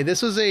Lie.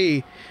 This was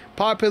a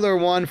popular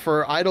one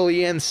for Idol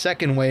EN's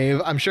second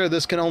wave. I'm sure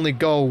this can only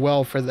go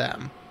well for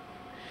them.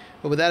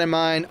 But with that in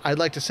mind, I'd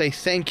like to say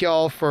thank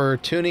y'all for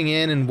tuning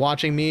in and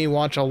watching me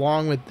watch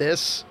along with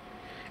this.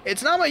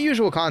 It's not my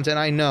usual content,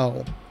 I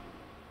know.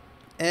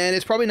 And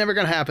it's probably never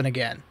going to happen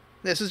again.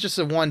 This is just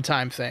a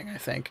one-time thing, I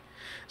think.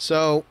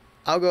 So,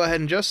 I'll go ahead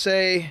and just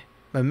say,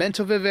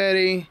 memento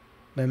vivere,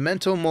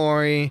 memento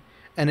mori,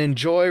 and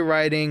enjoy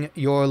writing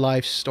your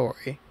life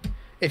story.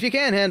 If you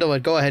can't handle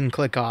it, go ahead and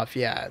click off.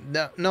 Yeah,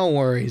 no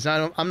worries.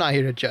 I'm not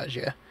here to judge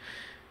you.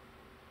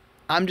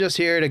 I'm just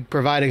here to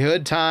provide a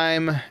good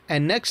time.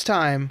 And next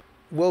time,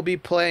 we'll be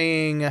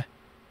playing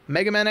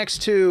Mega Man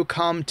X2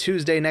 come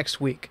Tuesday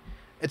next week.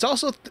 It's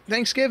also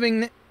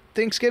Thanksgiving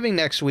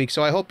next week,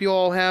 so I hope you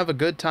all have a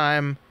good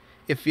time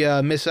if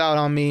you miss out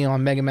on me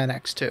on Mega Man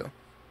X2.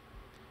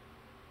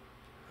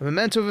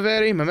 Memento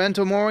vivere,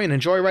 memento mori, and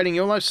enjoy writing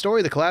your life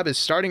story. The collab is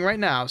starting right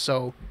now,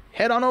 so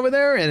head on over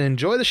there and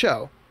enjoy the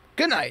show.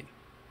 Good night.